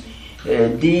thing is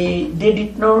they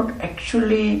did not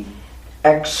actually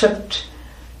accept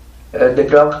the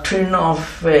doctrine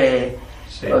of the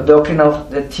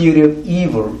theory of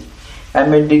evil. I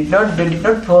mean, they did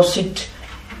not posit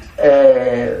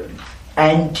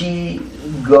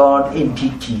anti-God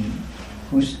entity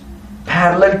who is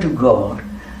parallel to God,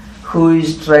 who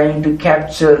is trying to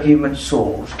capture human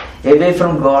souls away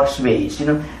from God's ways.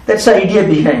 That's the idea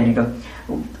behind.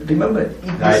 Remember,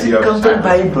 it doesn't come from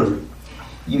Bible.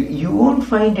 You won't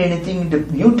find anything in the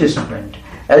New Testament.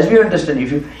 As we understand,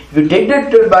 if you take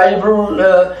that Bible,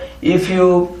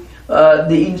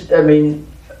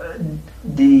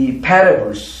 the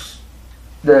parables,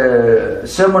 the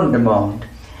Sermon on the Mount,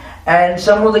 and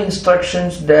some of the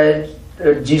instructions that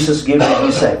Jesus gave to the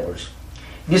disciples,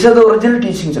 these are the original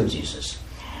teachings of Jesus.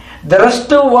 The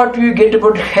rest of what you get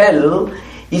about hell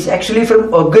is actually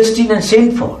from Augustine and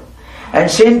St. Paul. And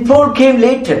St. Paul came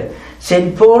later.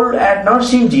 St. Paul had not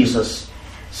seen Jesus.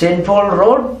 St. Paul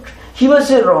wrote, he was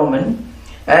a Roman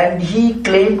and he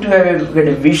claimed to have had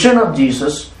a vision of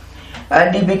Jesus,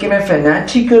 and he became a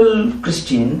fanatical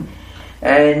Christian,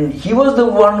 and he was the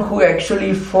one who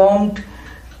actually formed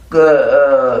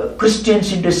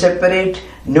Christians into a separate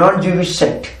non-Jewish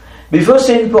sect. Before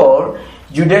St. Paul,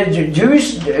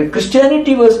 Jewish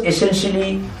Christianity was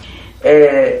essentially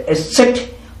a sect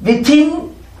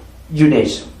within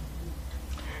Judaism.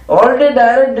 All the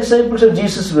direct disciples of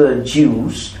Jesus were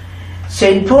Jews.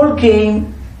 St. Paul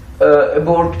came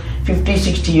about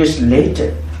 50-60 years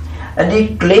later, and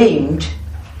he claimed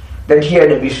that he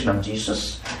had a vision of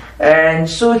Jesus, and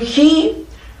so he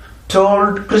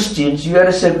told Christians, you are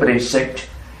a separate sect,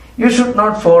 you should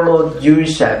not follow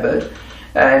Jewish Sabbath,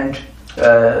 and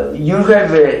you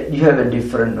have a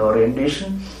different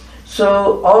orientation.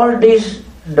 So all these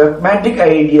dogmatic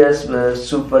ideas were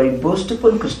superimposed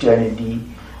upon Christianity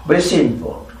by St.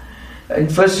 Paul in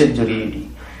 1st century AD.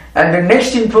 And the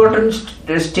next important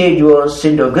stage was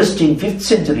St. Augustine, 5th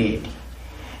century AD.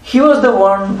 He was the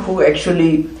one who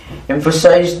actually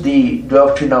emphasized the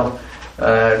doctrine of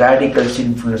radical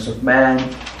sinfulness of man,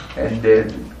 and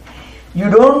you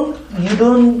don't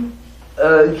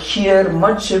hear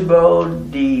much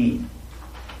about the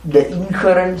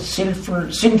inherent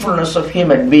sinfulness of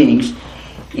human beings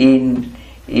in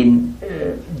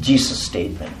Jesus'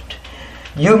 statement.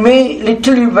 You may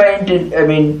literally find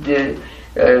it,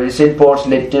 St. Paul's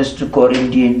letters to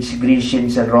Corinthians,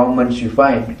 Grecians and Romans, you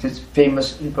find, which is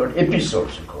famous important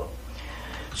episodes ago.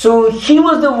 So he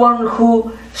was the one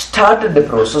who started the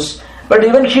process, but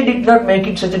even he did not make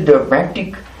it such a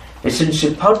dogmatic,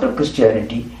 essential part of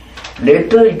Christianity.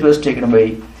 Later it was taken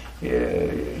by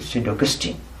St.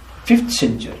 Augustine, 5th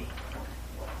century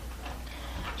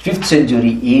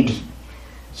AD.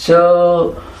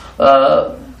 So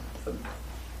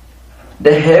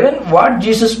the heaven, what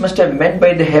Jesus must have meant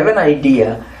by the heaven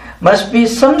idea must be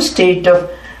some state of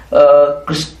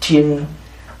Christian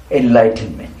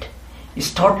enlightenment.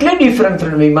 It's totally different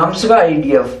from the Mimamsaka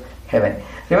idea of heaven.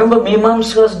 Remember,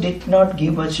 Mimamsakas did not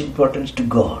give much importance to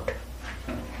God,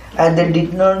 and they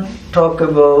did not talk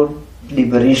about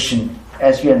liberation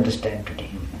as we understand today.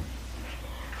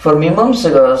 For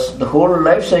Mimamsakas, the whole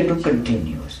life cycle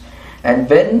continues, and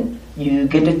when you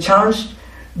get a chance,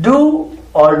 do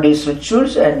all these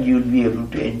rituals and you'll be able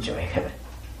to enjoy heaven.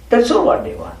 That's all what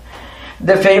they want.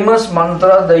 The famous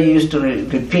mantra they used to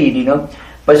repeat,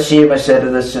 Pasyema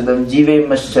Sharadasyatam,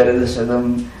 Jivema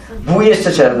Sharadasyatam,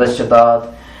 Bhuyasya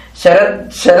Sharadasyatat.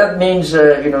 Sharad means,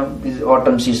 this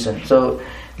autumn season. So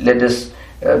let us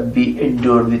be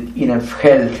endured with enough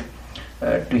health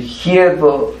to hear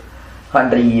for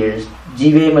 100 years.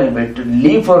 Jivema, to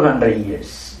live for 100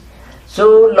 years.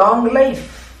 So long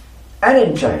life and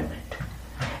enjoyment.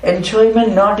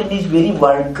 Enjoyment not in its very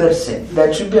vulgar sense.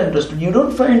 That should be understood. You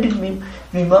don't find it.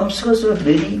 Mimamsakas were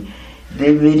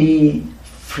very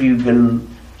frugal,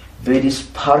 very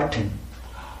Spartan,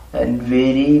 and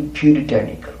very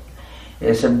puritanical.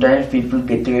 Sometimes people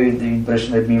get away with the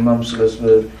impression that Mimamsakas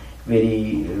were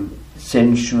very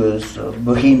sensuous or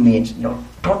bohemians. No,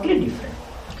 totally different.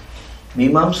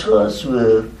 Mimamsakas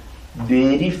were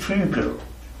very frugal,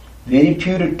 very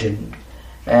Puritan,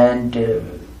 and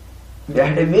they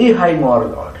had a very high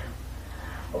moral order.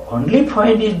 Only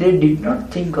point is they did not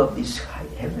think of these high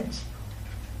heavens.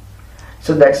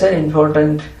 So that's an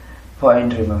important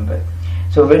point, remember.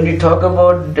 So when we talk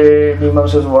about the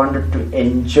Mimamsakas wanted to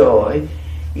enjoy,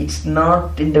 it's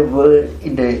not in the word,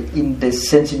 in the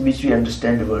sense in which we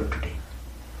understand the word today.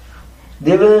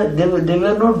 They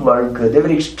were not vulgar. They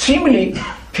were extremely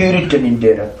Puritan in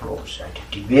their approach,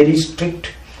 attitude, very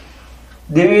strict.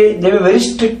 They were very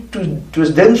strict to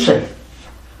themselves,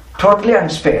 totally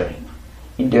unsparing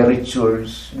in their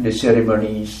rituals, in their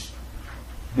ceremonies,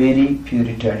 very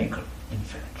puritanical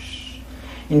influence.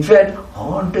 In fact,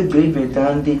 all the great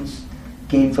Vedantins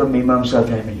came from Mimamsa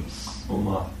families.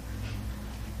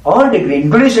 All the great,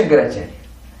 including Shankaracharya.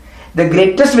 The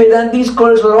greatest Vedantic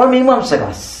scholars were all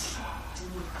Mimamsakas.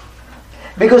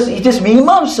 Because it is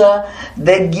Mimamsa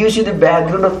that gives you the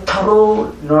background of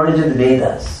thorough knowledge of the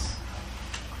Vedas.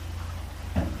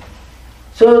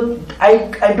 So I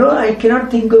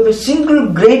cannot think of a single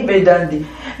great Vedanti.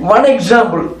 One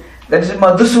example, that is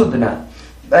Madhusudana.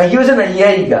 He was an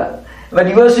Ayyayiga. When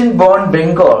he was born in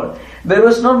Bengal, there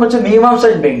was not much of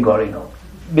Mimamsa in Bengal,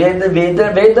 The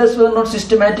Vedas were not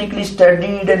systematically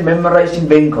studied and memorized in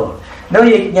Bengal. No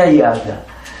Yajna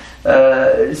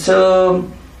Yaga. So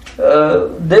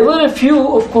there were a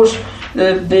few, of course,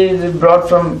 they brought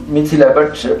from Mithila,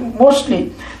 but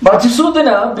mostly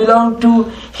Madhusudana belonged to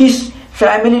his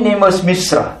family name was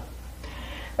Misra.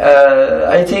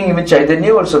 I think even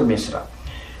Chaitanya also Misra.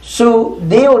 So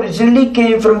they originally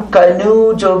came from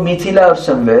Kanuj or Mithila or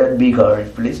somewhere,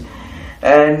 Bihar place.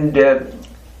 And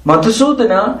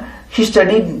Madhusudana, he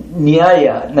studied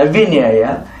Nyaya, Navya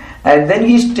Nyaya, and then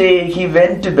he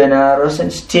went to Benares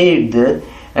and stayed there,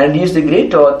 and he is the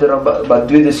great author of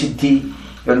Advaita Siddhi,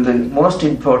 one of the most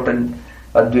important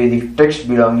Advaitic texts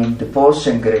belonging to the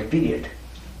post-Shankara period.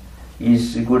 He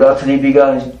is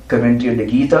Gudathribiga commentary on the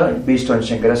Gita based on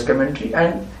Shankara's commentary,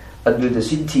 and Advaita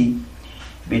Siddhi,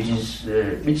 which is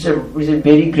a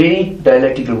very great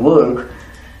dialectical work,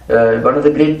 one of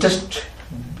the greatest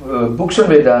books on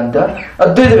Vedanta,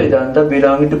 Advaita Vedanta,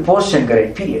 belonging to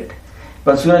post-Shankara period.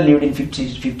 Vasuna lived in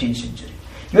 15th century.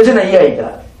 He was an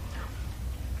Ayyayika.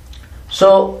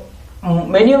 So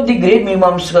many of the great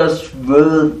Mimamsakas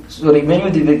many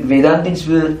of the Vedantics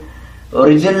were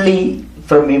originally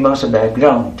from Mimamsa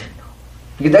background.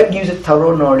 Because that gives a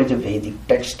thorough knowledge of Vedic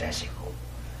text as a whole.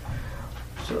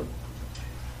 So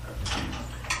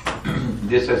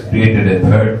this has created a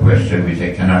third question which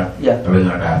I will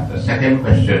not ask. The second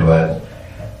question was,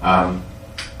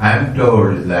 I am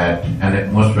told that,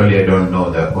 and most probably I don't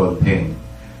know the whole thing,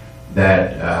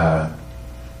 that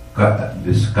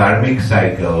this karmic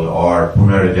cycle or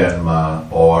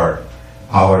punarjanma or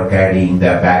our carrying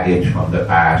the baggage from the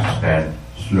past and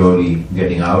slowly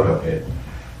getting out of it,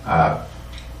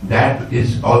 that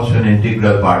is also an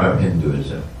integral part of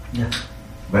Hinduism. Yeah.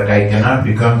 But I cannot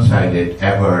reconcile it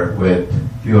ever with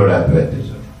pure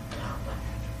Advaitism.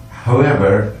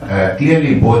 However,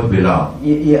 clearly both belong.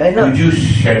 I know. Could you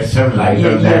shed some light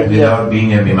on that without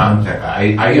being a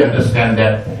Mimamsaka? I understand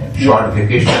that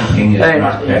shortification thing is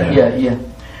not there.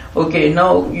 Okay,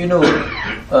 now,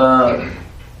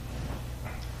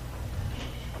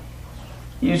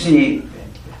 you see,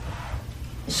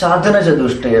 sadhana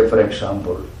chadushtaya, for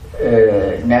example,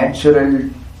 natural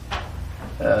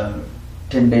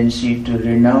tendency to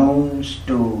renounce,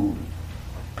 to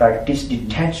practice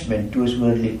detachment towards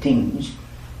worldly things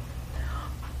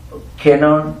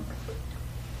cannot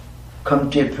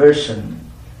come to a person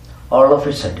all of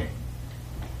a sudden.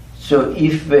 So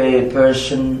if a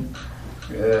person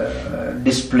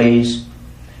displays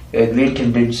a great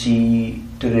tendency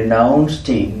to renounce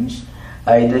things,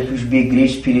 either he should be a great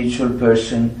spiritual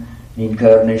person,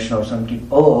 incarnation or something,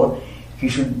 or he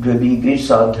should be a great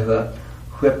sadhaka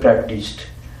who have practiced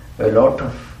a lot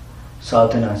of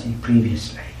sadhanas in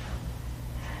previous life.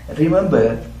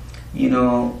 Remember,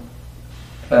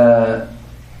 there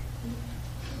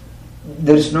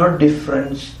is no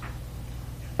difference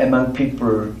among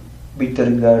people with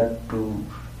regard to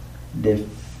the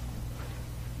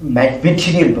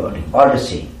material body, all the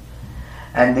same.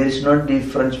 And there is no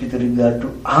difference with regard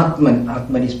to Atman.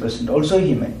 Atman is present, also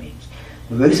human beings.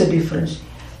 Where is the difference?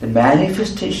 The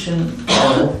manifestation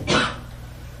of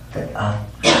the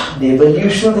Atman, the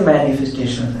evolution of the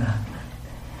manifestation of the Atman.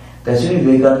 That's why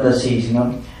Vedanta says,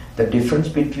 the difference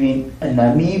between an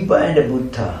amoeba and a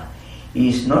Buddha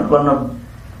is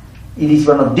it is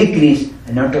one of degrees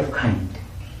and not of kind.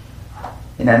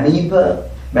 An amoeba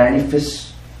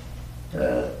manifests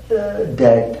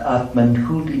that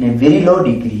Atmanhood in a very low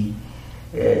degree,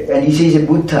 and he says a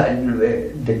Buddha, and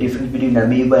the difference between an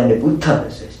amoeba and a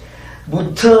Buddha says.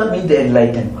 Buddha means the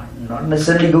enlightened one, not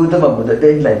necessarily Gautama Buddha,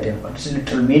 the enlightened one. It's the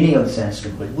literal meaning of the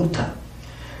Sanskrit word Buddha.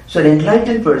 So an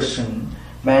enlightened person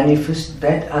manifests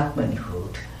that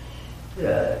Atmanhood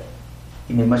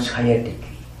in a much higher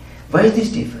degree. Why is this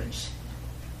difference?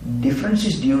 Difference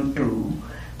is due to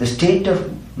the state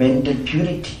of mental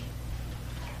purity.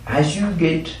 As you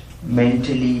get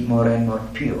mentally more and more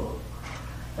pure,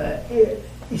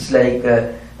 it's like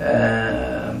a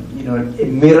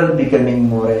mirror becoming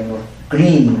more and more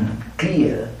clean,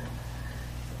 clear.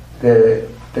 The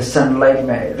sunlight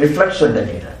reflects on the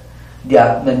mirror. The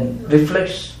Atman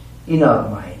reflects in our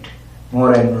mind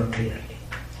more and more clearly.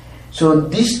 So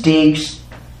this takes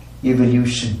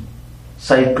evolution,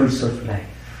 cycles of life.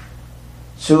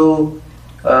 So,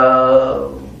 I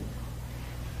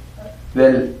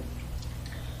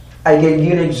can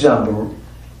give an example.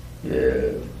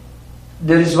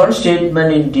 There is one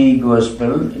statement in the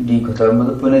Gospel, in the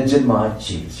Katha, Punarjanma,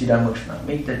 Sri Ramakrishna,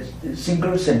 make that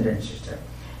single sentence.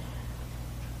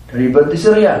 Rebirth is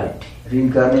a reality.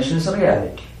 Reincarnation is a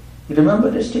reality. You remember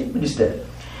the statement is there.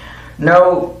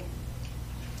 Now,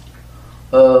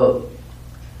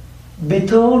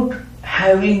 without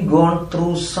having gone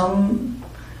through some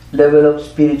level of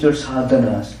spiritual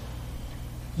sadhanas,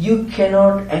 you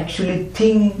cannot actually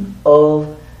think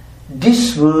of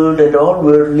this world and all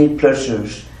worldly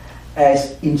pleasures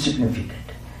as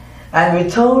insignificant. And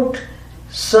without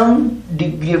some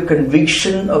degree of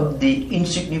conviction of the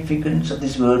insignificance of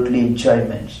these worldly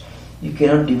enjoyments, you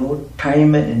cannot devote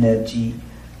time and energy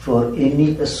for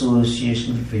any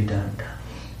association with Vedanta.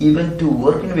 Even to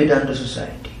work in Vedanta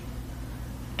society,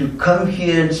 to come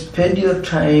here and spend your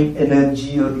time,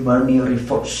 energy or money or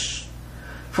efforts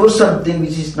for something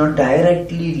which is not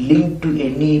directly linked to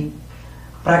any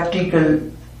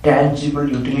practical, tangible,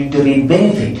 utilitarian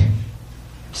benefit.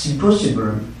 It's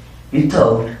impossible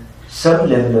without some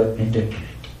level of mental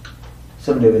clarity,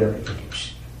 some level of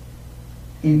evolution.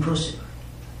 Impossible.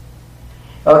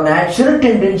 Our natural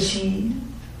tendency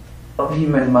of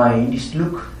human mind is to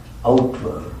look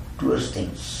outward towards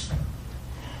things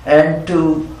and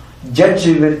to judge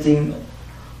everything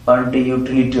on the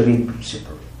utilitarian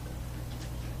principle.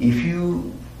 If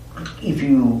you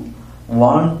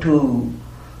want to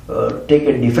take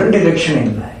a different direction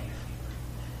in life,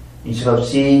 instead of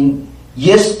saying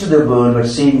yes to the world but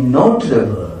saying no to the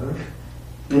world,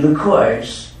 it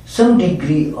requires some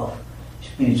degree of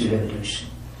spiritual evolution.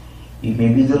 It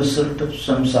may be the result of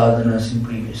some sadhanas in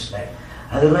previous life.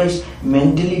 Otherwise,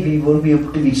 mentally we won't be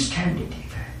able to withstand it, in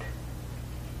fact.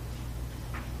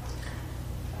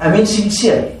 I mean,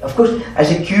 sincerely. Of course,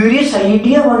 as a curious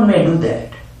idea, one may do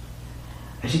that.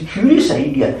 As a curious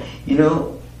idea,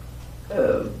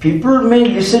 people may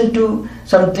listen to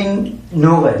something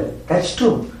novel, that's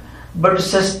true. But to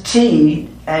sustain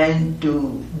and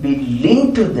to be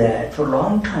linked to that for a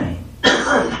long time,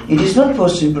 it is not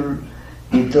possible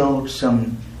without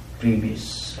some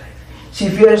previous life. See,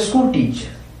 if you are a school teacher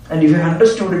and if you have 100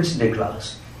 students in the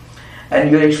class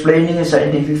and you are explaining a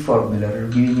scientific formula or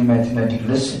giving a mathematical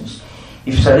lessons,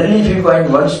 if suddenly you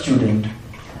find one student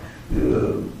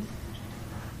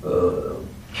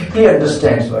quickly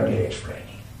understands what you are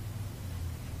explaining,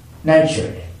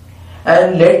 naturally,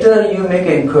 and later you make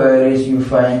inquiries, you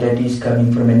find that he is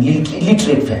coming from an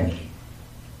illiterate family.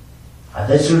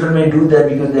 Other children may do that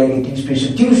because they are getting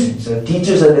special tuitions, or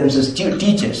teachers are themselves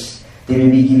teachers. They may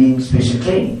be giving special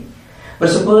training. But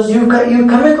suppose you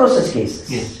come across such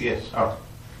cases. Yes,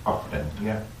 often,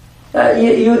 yeah.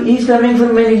 He's coming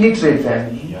from an illiterate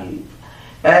family. Yeah.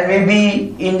 And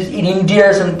maybe in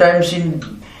India, sometimes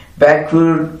in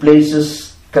backward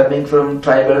places, coming from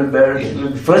tribal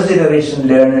belts, first generation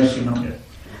learners, Yes.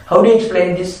 How do you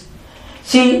explain this?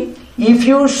 See, if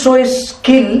you show a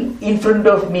skill in front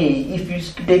of me, if you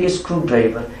take a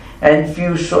screwdriver, and if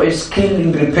you show a skill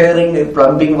in repairing a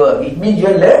plumbing work, it means you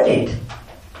have learned it.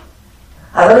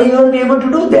 Otherwise you won't be able to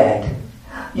do that.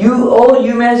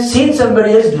 You may have seen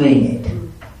somebody else doing it.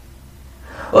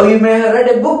 Or you may have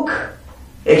read a book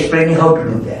explaining how to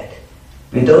do that.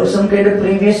 Without some kind of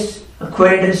previous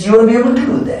acquaintance, you won't be able to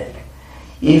do that.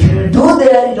 If you do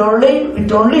that,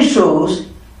 it only shows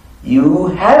you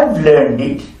have learned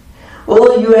it,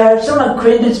 or you have some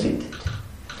acquaintance with it.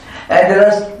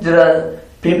 And there are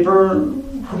people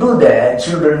who do that,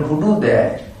 children who do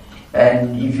that,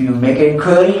 and if you make an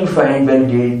inquiry, you find they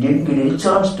didn't get a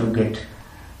chance to get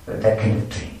that kind of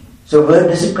training. So where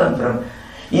does it come from?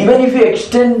 Even if you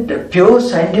extend pure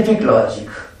scientific logic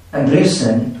and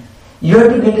reason, you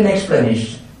have to get an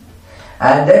explanation.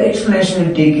 And that explanation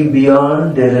will take you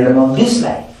beyond the realm of this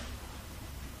life.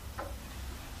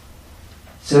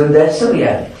 So that's the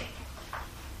reality.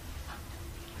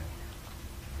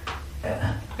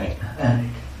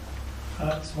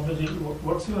 Swamiji,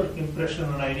 what's your impression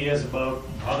and ideas about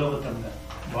Bhagavatam?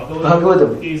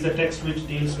 Bhagavatam is the text which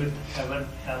deals with heaven,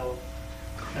 hell,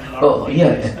 and a lot of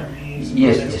yes.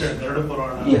 Garuda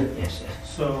Purana. Yes.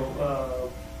 So,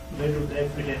 where do they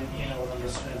fit in our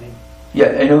understanding?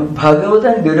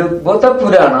 Bhagavata and Garuda, both are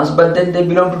Puranas, but then they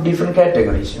belong to different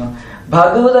categories.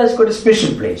 Bhagavata has got a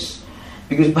special place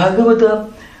because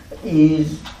Bhagavata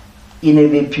is in a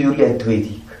way purely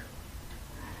Advaitic.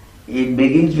 It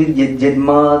begins with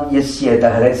Janma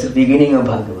Yasyata, that's the beginning of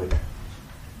Bhagavata.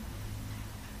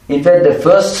 In fact, the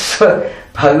first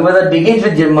Bhagavata begins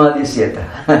with Janma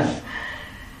Yasyata.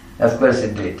 Of course,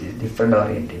 it is different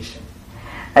orientation.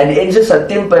 And ends with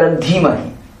Satyam Param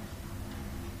Dhimahi.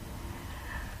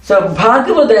 So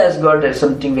Bhagavata has got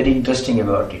something very interesting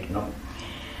about it.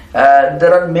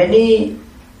 There are many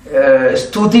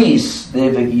stutis,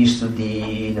 Devaki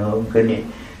Stuti,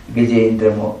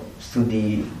 Gajendra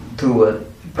Stuti, Dhruva,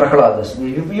 Prahladas.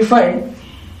 You find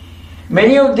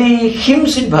many of the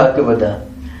hymns in Bhagavata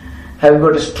have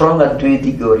got a strong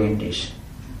Advaitic orientation.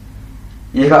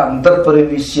 Yaha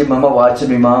antarparavisya mama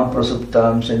vachamimam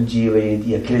prasuptam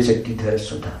sanjivayati akhila shaktidhara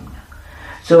sudhamna.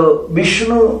 So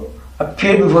Vishnu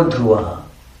appeared before Dhruva,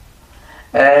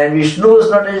 and Vishnu was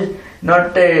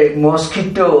not a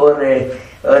mosquito or a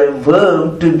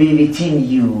worm to be within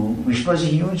you. Vishnu was a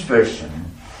huge person.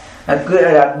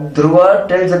 Dhruva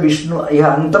tells Vishnu,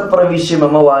 Anta Pravishya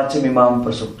Mama Vacham Imam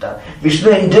Prasupta.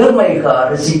 Vishnu entered my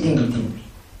heart, sitting within me.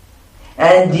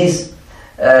 And this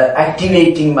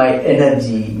activating my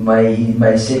energy,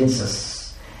 my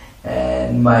senses,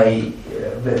 and my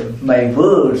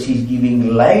words. He's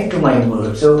giving life to my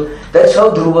words. So that's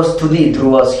how Dhruva's Stuti,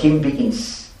 Dhruva's hymn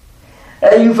begins.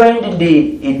 You find in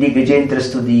the Gajendra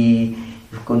Stuti,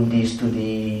 Kunti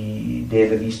Stuti,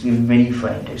 Devaki Stuti, when you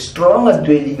find a strong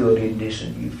Advaitic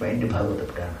orientation, you find the Bhagavata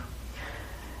Purana.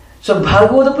 So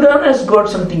Bhagavata Purana has got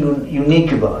something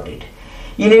unique about it.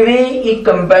 In a way, it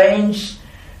combines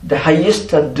the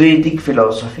highest Advaitic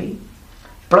philosophy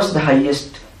plus the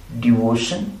highest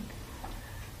devotion,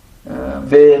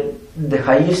 where the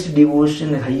highest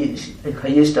devotion, highest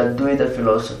Advaita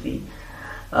philosophy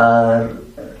are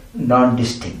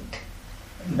non-distinct,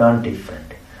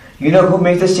 non-different. You know who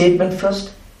makes the statement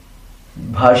first?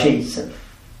 Bhashya itself.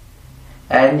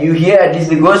 And you hear at least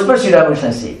the Gospel Sri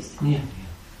Ramakrishna says. Yeah.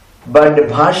 But the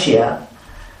Bhashya,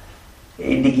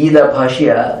 in the Gita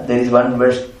Bhashya, there is one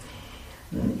verse.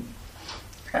 That's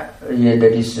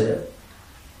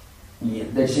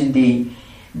in the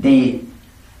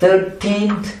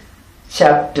 13th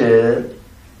chapter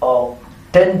of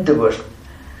 10th verse.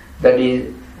 That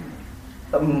is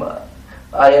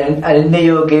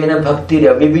Ananyayogena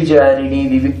bhaktira vivijarini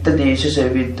vivikta desha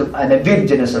savitum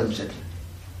anabhirjana samsati.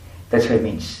 That's what it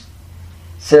means.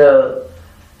 So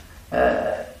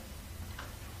that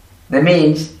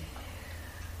means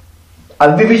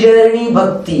Abhivijarani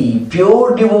bhakti,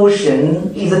 pure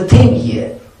devotion, is a theme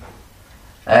here.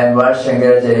 And what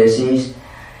Shankaracharya says,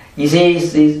 he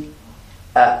says is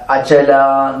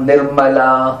Achala,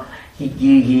 Nirmala.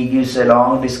 He gives a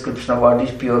long description of what is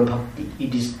pure bhakti.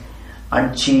 It is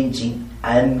unchanging,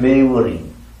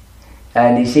 unwavering.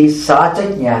 And he says Sacha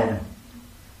Jnana.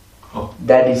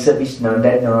 That is sufficient,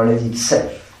 that knowledge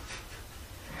itself.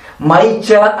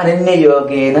 Maicha Ananya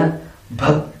Yogena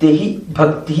Bhakti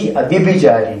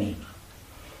Abhibijarini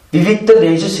Vivikta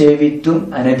Desha Sevitum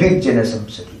Anabhijana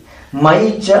Samsati.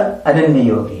 Maicha Ananya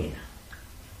Yogena.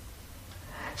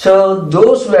 So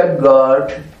those who have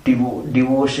got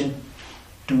devotion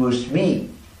towards me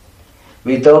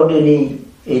without any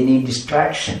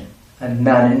distraction, and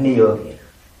Ananya Yogena,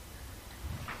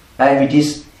 and which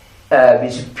is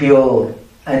pure,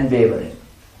 unwavering.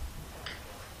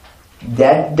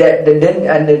 Then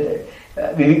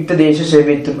Vivikta Desha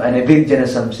Sevitum Anabhijana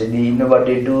Samsati. You know what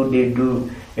they do? They do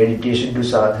meditation, do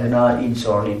sadhana in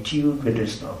solitude, where there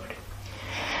is nobody.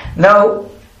 Now,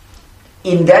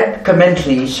 in that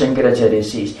commentary, Shankaracharya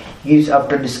says,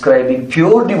 after describing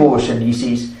pure devotion, he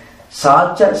says,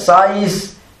 Sa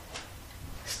is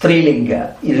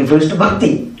Strilinga. It refers to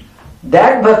bhakti.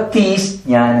 That bhakti is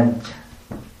jnanam.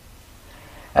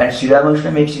 And Sri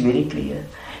Ramakrishna makes it very clear.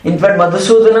 In fact,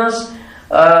 Madhusudana's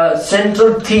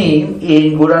central theme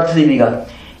in Gurartha Dipika,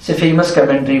 it's a famous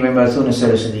commentary by Madhusudana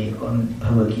Saraswati on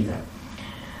Bhagavad Gita.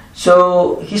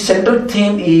 So his central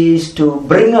theme is to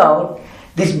bring out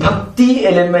this bhakti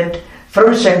element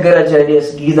from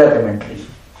Shankaracharya's Gita commentary.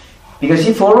 Because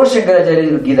he follows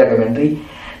Shankaracharya's Gita commentary,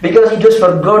 because it was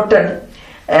forgotten,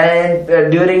 and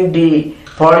during the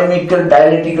polemical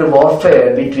dialectical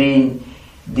warfare between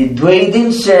the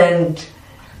Dvaitins and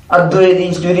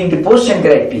Advaitins during the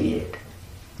post-Shankarite period.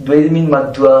 Dvaitin means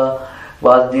Madhva,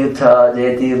 Vadirtha,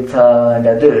 Jayatirtha and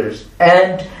others,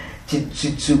 and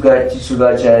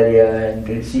Chitsugacharya and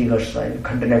Sriharsha and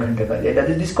Khandaka. That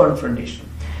is this confrontation.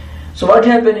 So what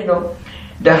happened,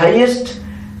 the highest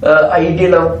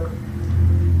ideal of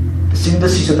the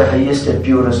synthesis of the highest and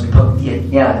purest bhakti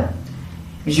and jnana,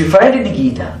 which you find in the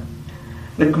Gita,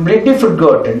 were completely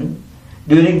forgotten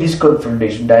during this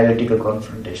confrontation, dialectical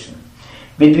confrontation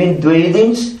between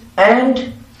Dvaitins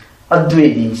and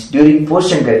Advaitins during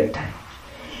post-Shankarite time.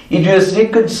 It was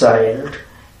reconciled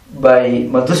by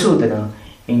Madhusudana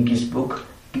in his book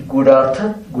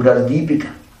Gurartha Dipika.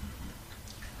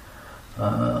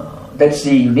 That's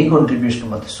the unique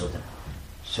contribution of Madhusudana.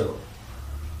 So,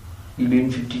 it will be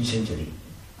in 15th century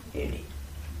AD.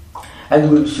 And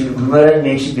Guru Maharaj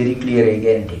makes it very clear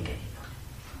again and again.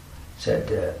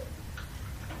 That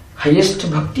highest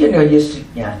bhakti and highest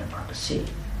jnana are the same.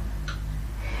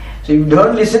 So you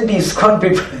don't listen to ISKCON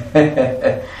people.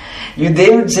 They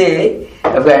would say,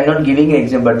 I am not giving an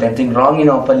example, but nothing wrong in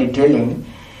openly telling.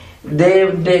 They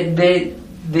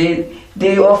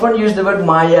often use the word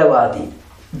Mayavadi.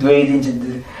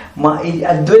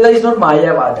 Advaita is not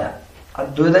Mayavada.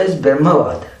 Advaita is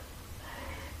Brahmavada.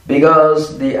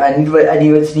 Because the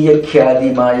Anivachniya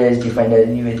Khyadi Maya is defined as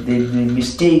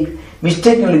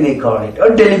mistakenly they call it,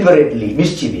 or deliberately,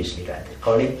 mischievously rather,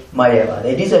 call it Mayavada.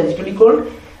 It is actually called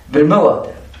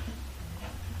Brahmavada,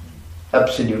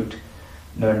 absolute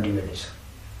non-dualism.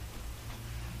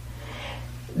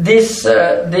 This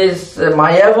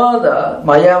Mayavadi,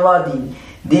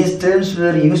 these terms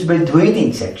were used by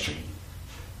Dvaitins actually.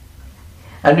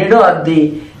 And you know,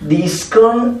 the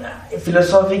ISKCON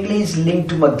philosophically is linked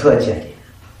to Madhvacharya.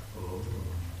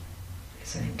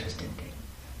 It's an interesting thing.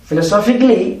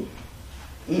 Philosophically,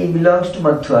 he belongs to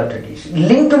Madhva tradition,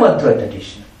 linked to Madhva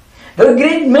tradition. There are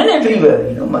great men everywhere.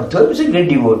 You know, Madhva was a great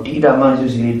devotee, Ramanuja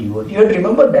was a great devotee. You have to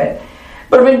remember that.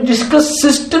 But when you discuss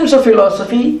systems of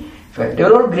philosophy, they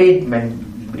are all great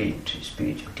men, great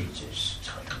spiritual teachers,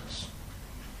 sadhus.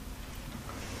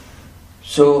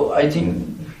 So I think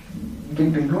we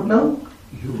can conclude now.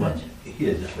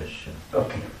 Here's a question.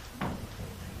 Okay.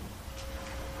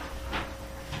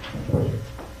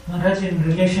 Maharaj, in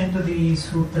relation to the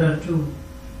Sutra 2,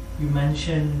 you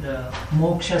mentioned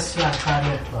mokshasya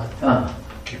karyatvat.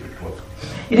 Keep it close.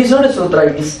 It is not a sutra,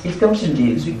 it comes in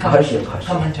the bhashya.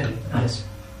 Commentary, yes.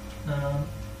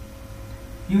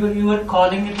 You were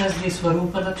calling it as the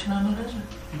Swarupa Dakshina, Maharaj?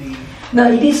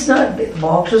 No, it is not.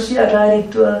 Mokshasya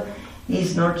akaritva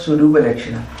is not Swarupa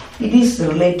Dakshina. It is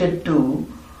related to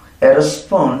a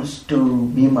response to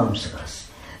Mimamsakas.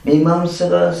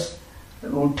 Mimamsakas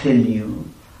would tell you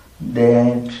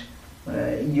that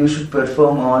you should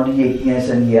perform all the yajnas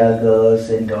and yagas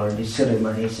and all the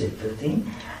ceremonies,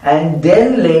 everything, and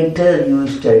then later you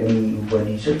study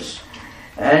Upanishads,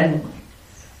 and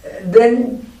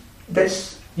then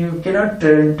you cannot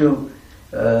turn to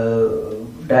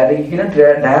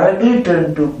directly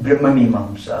turn to Brahma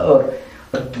Mimamsa or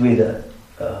Advaita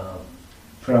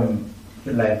from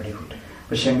the livelihood.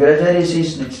 But Shankaracharya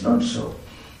says it's not so.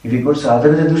 If you go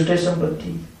sadhana chatushtaya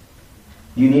sampatti,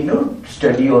 you need not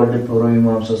study all the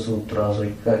Purva-Mimamsa sutras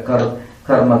or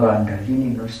Karma Kanda. You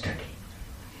need not study.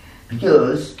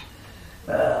 Because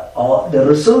all the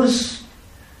results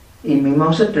in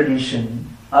Mimamsa tradition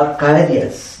are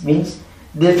karyas, means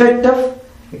the effect of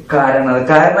karana. The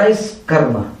karana is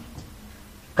karma.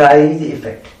 Karya is the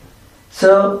effect.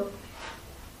 So,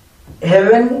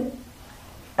 heaven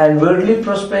and worldly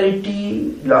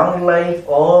prosperity, long life,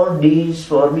 all these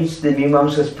for which the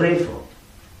Mimamsas pray for,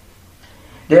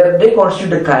 they constitute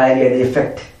the karya, the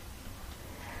effect.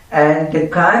 And the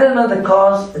karana, the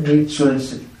cause,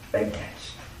 rituals like that.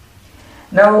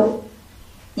 Now,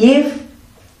 if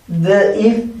there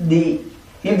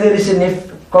is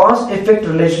a cause-effect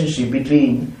relationship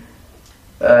between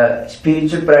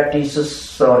spiritual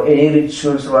practices or any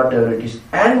rituals, whatever it is,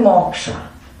 and moksha,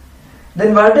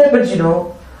 then what happens,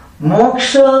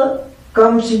 moksha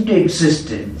comes into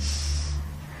existence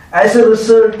as a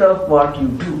result of what you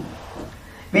do,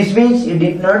 which means it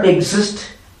did not exist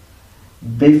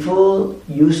before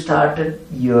you started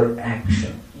your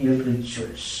action, your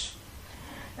rituals.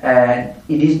 And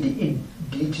it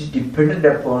is dependent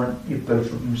upon your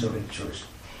performance of rituals.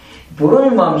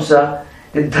 Purva-Mimamsa,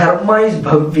 the dharma is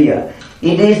bhavya.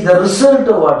 It is the result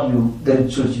of the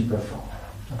rituals you perform.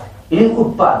 It is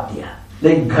utpadya,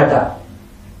 like ghata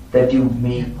that you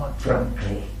make from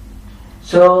clay.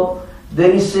 So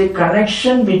there is a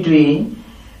connection between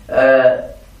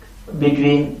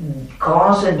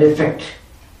cause and effect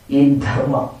in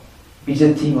dharma, which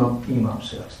is the theme of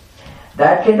Mimamsas.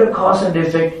 That kind of cause and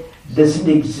effect doesn't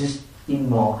exist in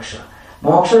moksha.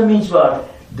 Moksha means what?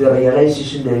 The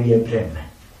realization that we are Brahman.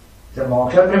 The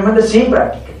moksha and Brahman are the same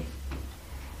practically.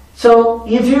 So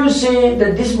if you say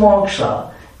that this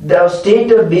moksha, the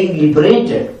state of being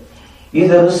liberated, is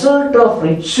the result of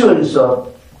rituals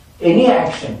or any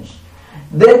actions,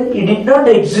 then it did not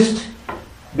exist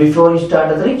before you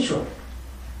started the ritual.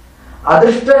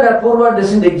 Adrishta and apurva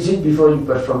doesn't exist before you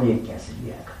perform yajnas and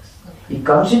yagas. It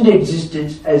comes into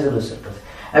existence as a result of it.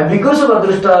 And because of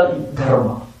adrishta,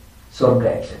 dharma, swarga,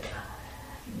 etc.,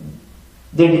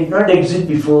 they did not exist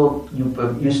before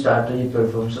you started your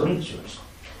performance of rituals.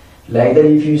 Like that,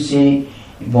 if you say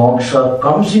moksha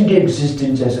comes into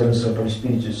existence as a result of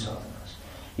spiritual sadhanas,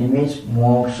 it means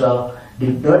moksha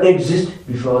did not exist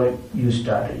before you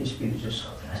started your spiritual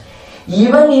sadhanas.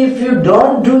 Even if you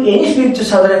don't do any spiritual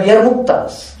sadhana, we are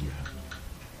muktas.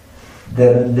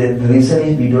 The reason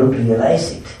is we don't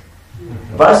realize it.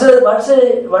 What's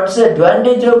the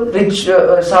advantage of rich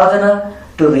sadhana?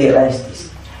 To realize this.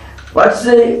 What's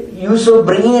the use of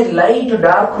bringing a light to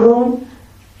dark room?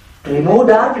 To remove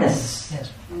darkness. Yes.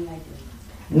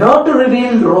 Not to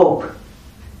reveal rope.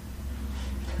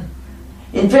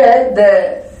 In fact,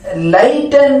 the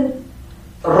light and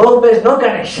rope has no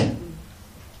connection.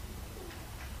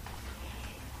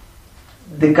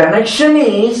 The connection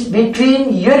is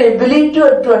between your ability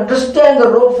to understand the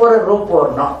rope for a rope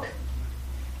or not.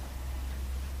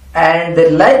 And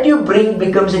the light you bring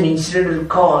becomes an incidental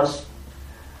cause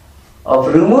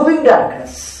of removing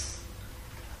darkness.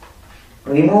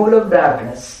 Removal of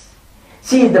darkness.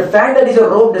 See, the fact that it's a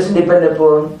rope doesn't depend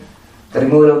upon the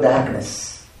removal of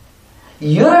darkness.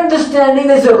 Your understanding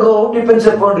as a rope depends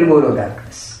upon removal of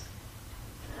darkness.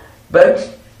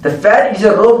 But the fact it's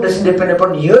a rope doesn't depend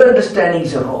upon your understanding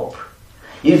as a rope.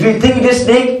 If you think it is a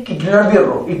snake, it will not be a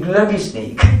rope, it will not be a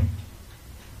snake.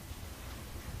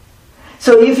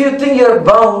 So if you think you are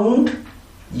bound,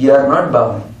 you are not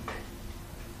bound.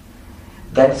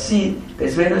 That's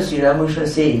why Sri Ramakrishna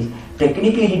says,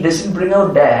 technically he doesn't bring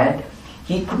out that.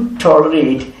 He couldn't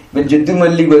tolerate when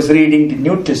Jiddumalli was reading the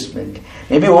New Testament.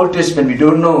 Maybe Old Testament, we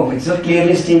don't know. It's not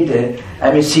clearly stated.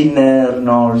 I'm a sinner and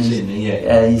all.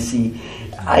 You see.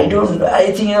 I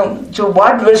think, so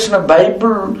what version of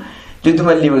Bible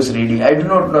Jiddumalli was reading? I do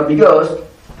not know, because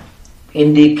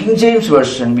in the King James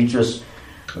Version, which was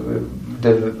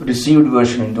the received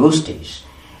version in those days,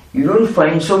 you don't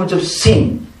find so much of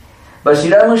sin. But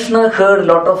Sri Ramakrishna heard a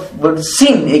lot of word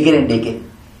sin again and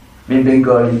again. In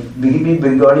Bengali, maybe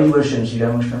Bengali version Sri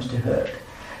Ramakrishna must have heard.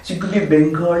 So it could be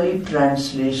Bengali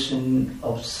translation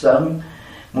of some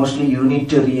mostly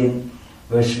Unitarian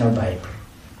version of Bible.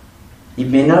 It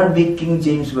may not be King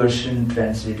James Version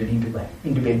translated into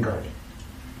Bengali.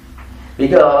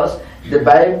 Because the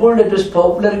Bible that was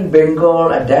popular in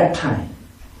Bengal at that time,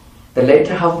 the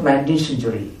later half of 19th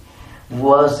century,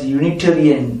 was the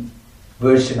Unitarian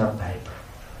version of Bible.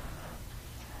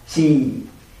 See,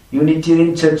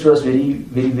 Unitarian church was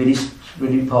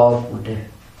very powerful there.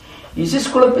 This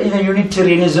school of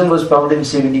Unitarianism was founded in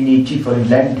 1784 in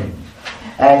London,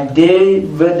 and they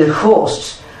were the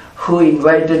hosts who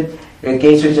invited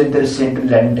Keshav Chandra Sen to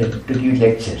London to give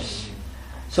lectures.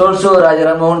 So also Raja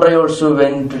Rammohun Roy also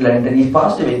went to London. He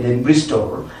passed away in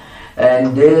Bristol,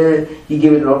 and there he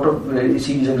gave a lot of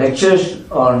series of lectures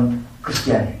on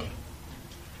Christianity.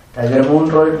 Raja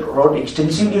Rammohun Roy wrote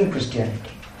extensively on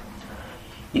Christianity.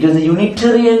 It was the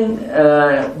Unitarian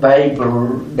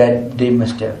Bible that they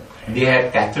must have. They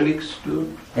had Catholics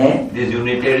too? These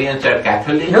Unitarians are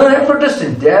Catholics? No, they're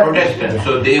Protestant. They are Protestant. Yeah.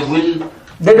 So they will...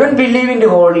 They don't believe in the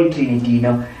Holy Trinity,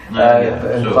 so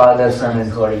Father, Son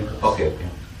and Holy Ghost. Okay.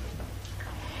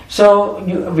 So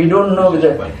we don't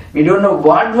know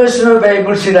what version of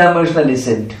Bible Sri Ramakrishna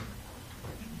listened.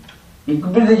 It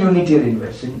could be the Unitarian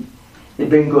version, the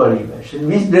Bengali version,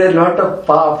 which there are a lot of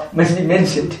pap must be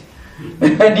mentioned. He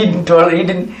didn't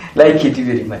like it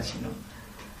very much,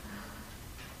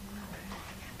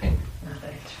 Thank you.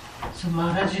 Right. So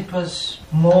Maharaj, it was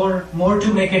more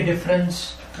to make a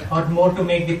difference, or more to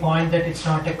make the point that it's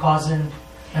not a cause and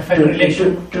effect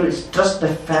relation? To stress the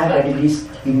fact that it is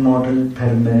immortal,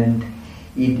 permanent,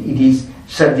 it is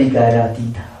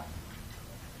sadvikaratita.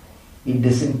 It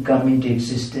doesn't come into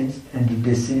existence and it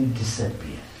doesn't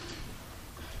disappear.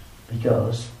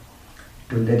 Because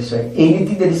that's why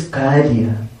anything that is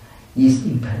karya is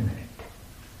impermanent.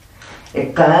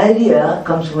 A karya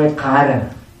comes from a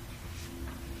karana.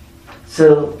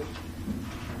 So,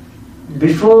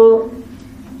 before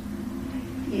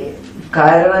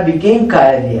karana became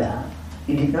karya,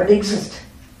 it did not exist.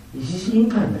 This is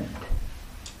impermanent.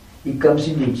 It comes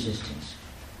into existence.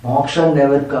 Moksha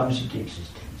never comes into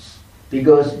existence.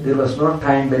 Because there was no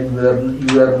time when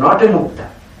you were not a mukta.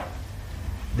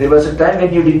 There was a time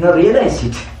when you did not realize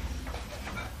it.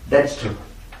 That's true.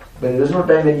 But there was no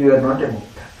time when you were not a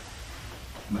mukta.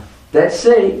 That's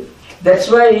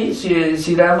why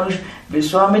Sri Ramakrishna,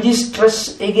 Swamiji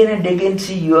stress again and again,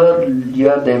 see you are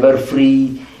the ever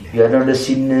free, you are not a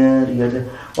sinner,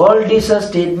 all these are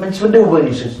statements from the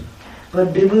Upanishads.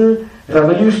 But they were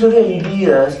revolutionary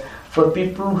ideas for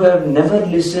people who have never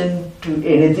listened to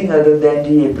anything other than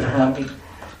the Abrahamic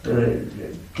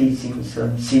teachings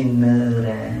on sinner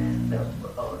and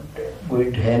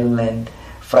going to hell and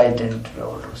frightened,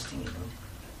 all those things.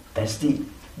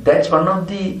 That's one of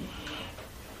the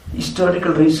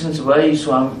historical reasons why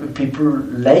people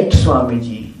liked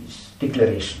Swamiji's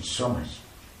declarations so much.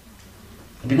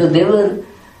 Because they were,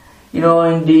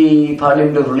 in the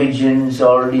Parliament of Religions,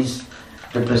 all these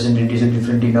representatives of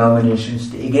different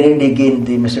denominations, again and again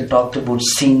they must have talked about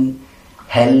sin,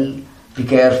 hell, be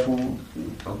careful,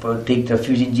 take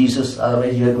refuge in Jesus,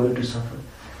 otherwise you are going to suffer.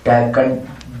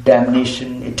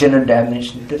 Damnation, eternal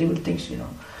damnation, terrible things,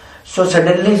 So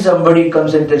suddenly somebody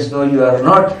comes and tells, no, you are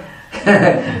not,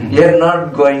 you are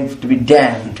not going to be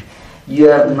damned. You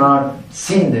are not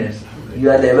sinners. You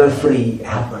are ever free.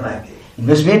 It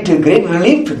must be a great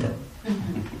relief to them.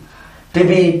 To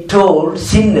be told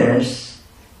sinners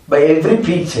by every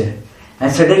preacher,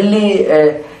 and suddenly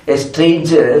a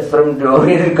stranger from the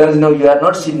Oriental country, no, you are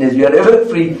not sinners, you are ever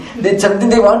free. That's something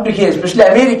they want to hear, especially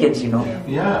Americans,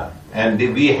 Yeah, and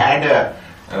we had a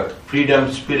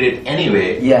freedom spirit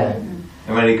anyway. Yeah.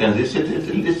 Americans,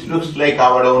 this looks like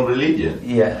our own religion.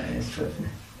 Yeah, it's true.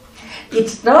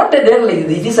 It's not a religion,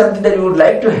 it is something that you would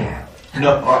like to have.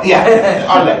 No, yeah,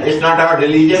 all right. It's not our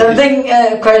religion. Something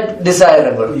quite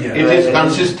desirable. It is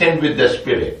consistent with the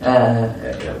spirit.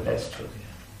 That's true.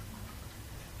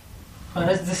 For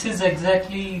us, this is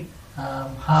exactly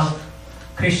how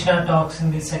Krishna talks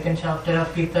in the second chapter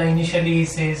of Gita. Initially, he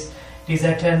says it is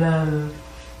eternal,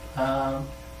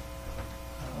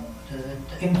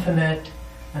 infinite,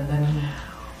 and then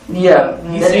he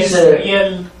says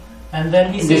real, and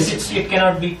then he says it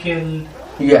cannot be killed.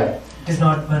 Yeah. It is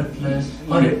not birthless.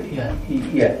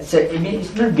 So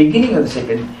it's not beginning of the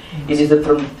second. It is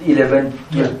from 11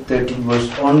 to 13 verse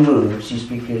onwards. He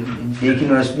speaks in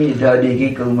Dekinosmi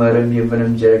Deki Kumaram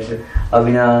Yavanam Jaraksa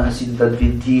Avina Siddhat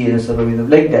Vidhi and Sarvavinam,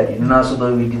 like that.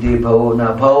 Nasada Vidhi Bhavo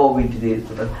Na Bhavo Vidhi.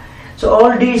 So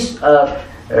all these are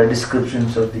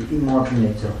descriptions of the immortal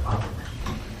nature of Atma,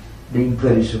 the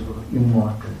imperishable,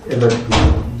 immortal,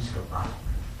 ever-present nature of Atma.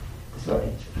 That's what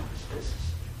it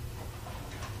stresses.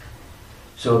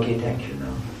 So, okay, thank you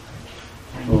now.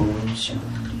 Om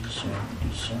Shanti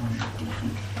Shanti Shanti.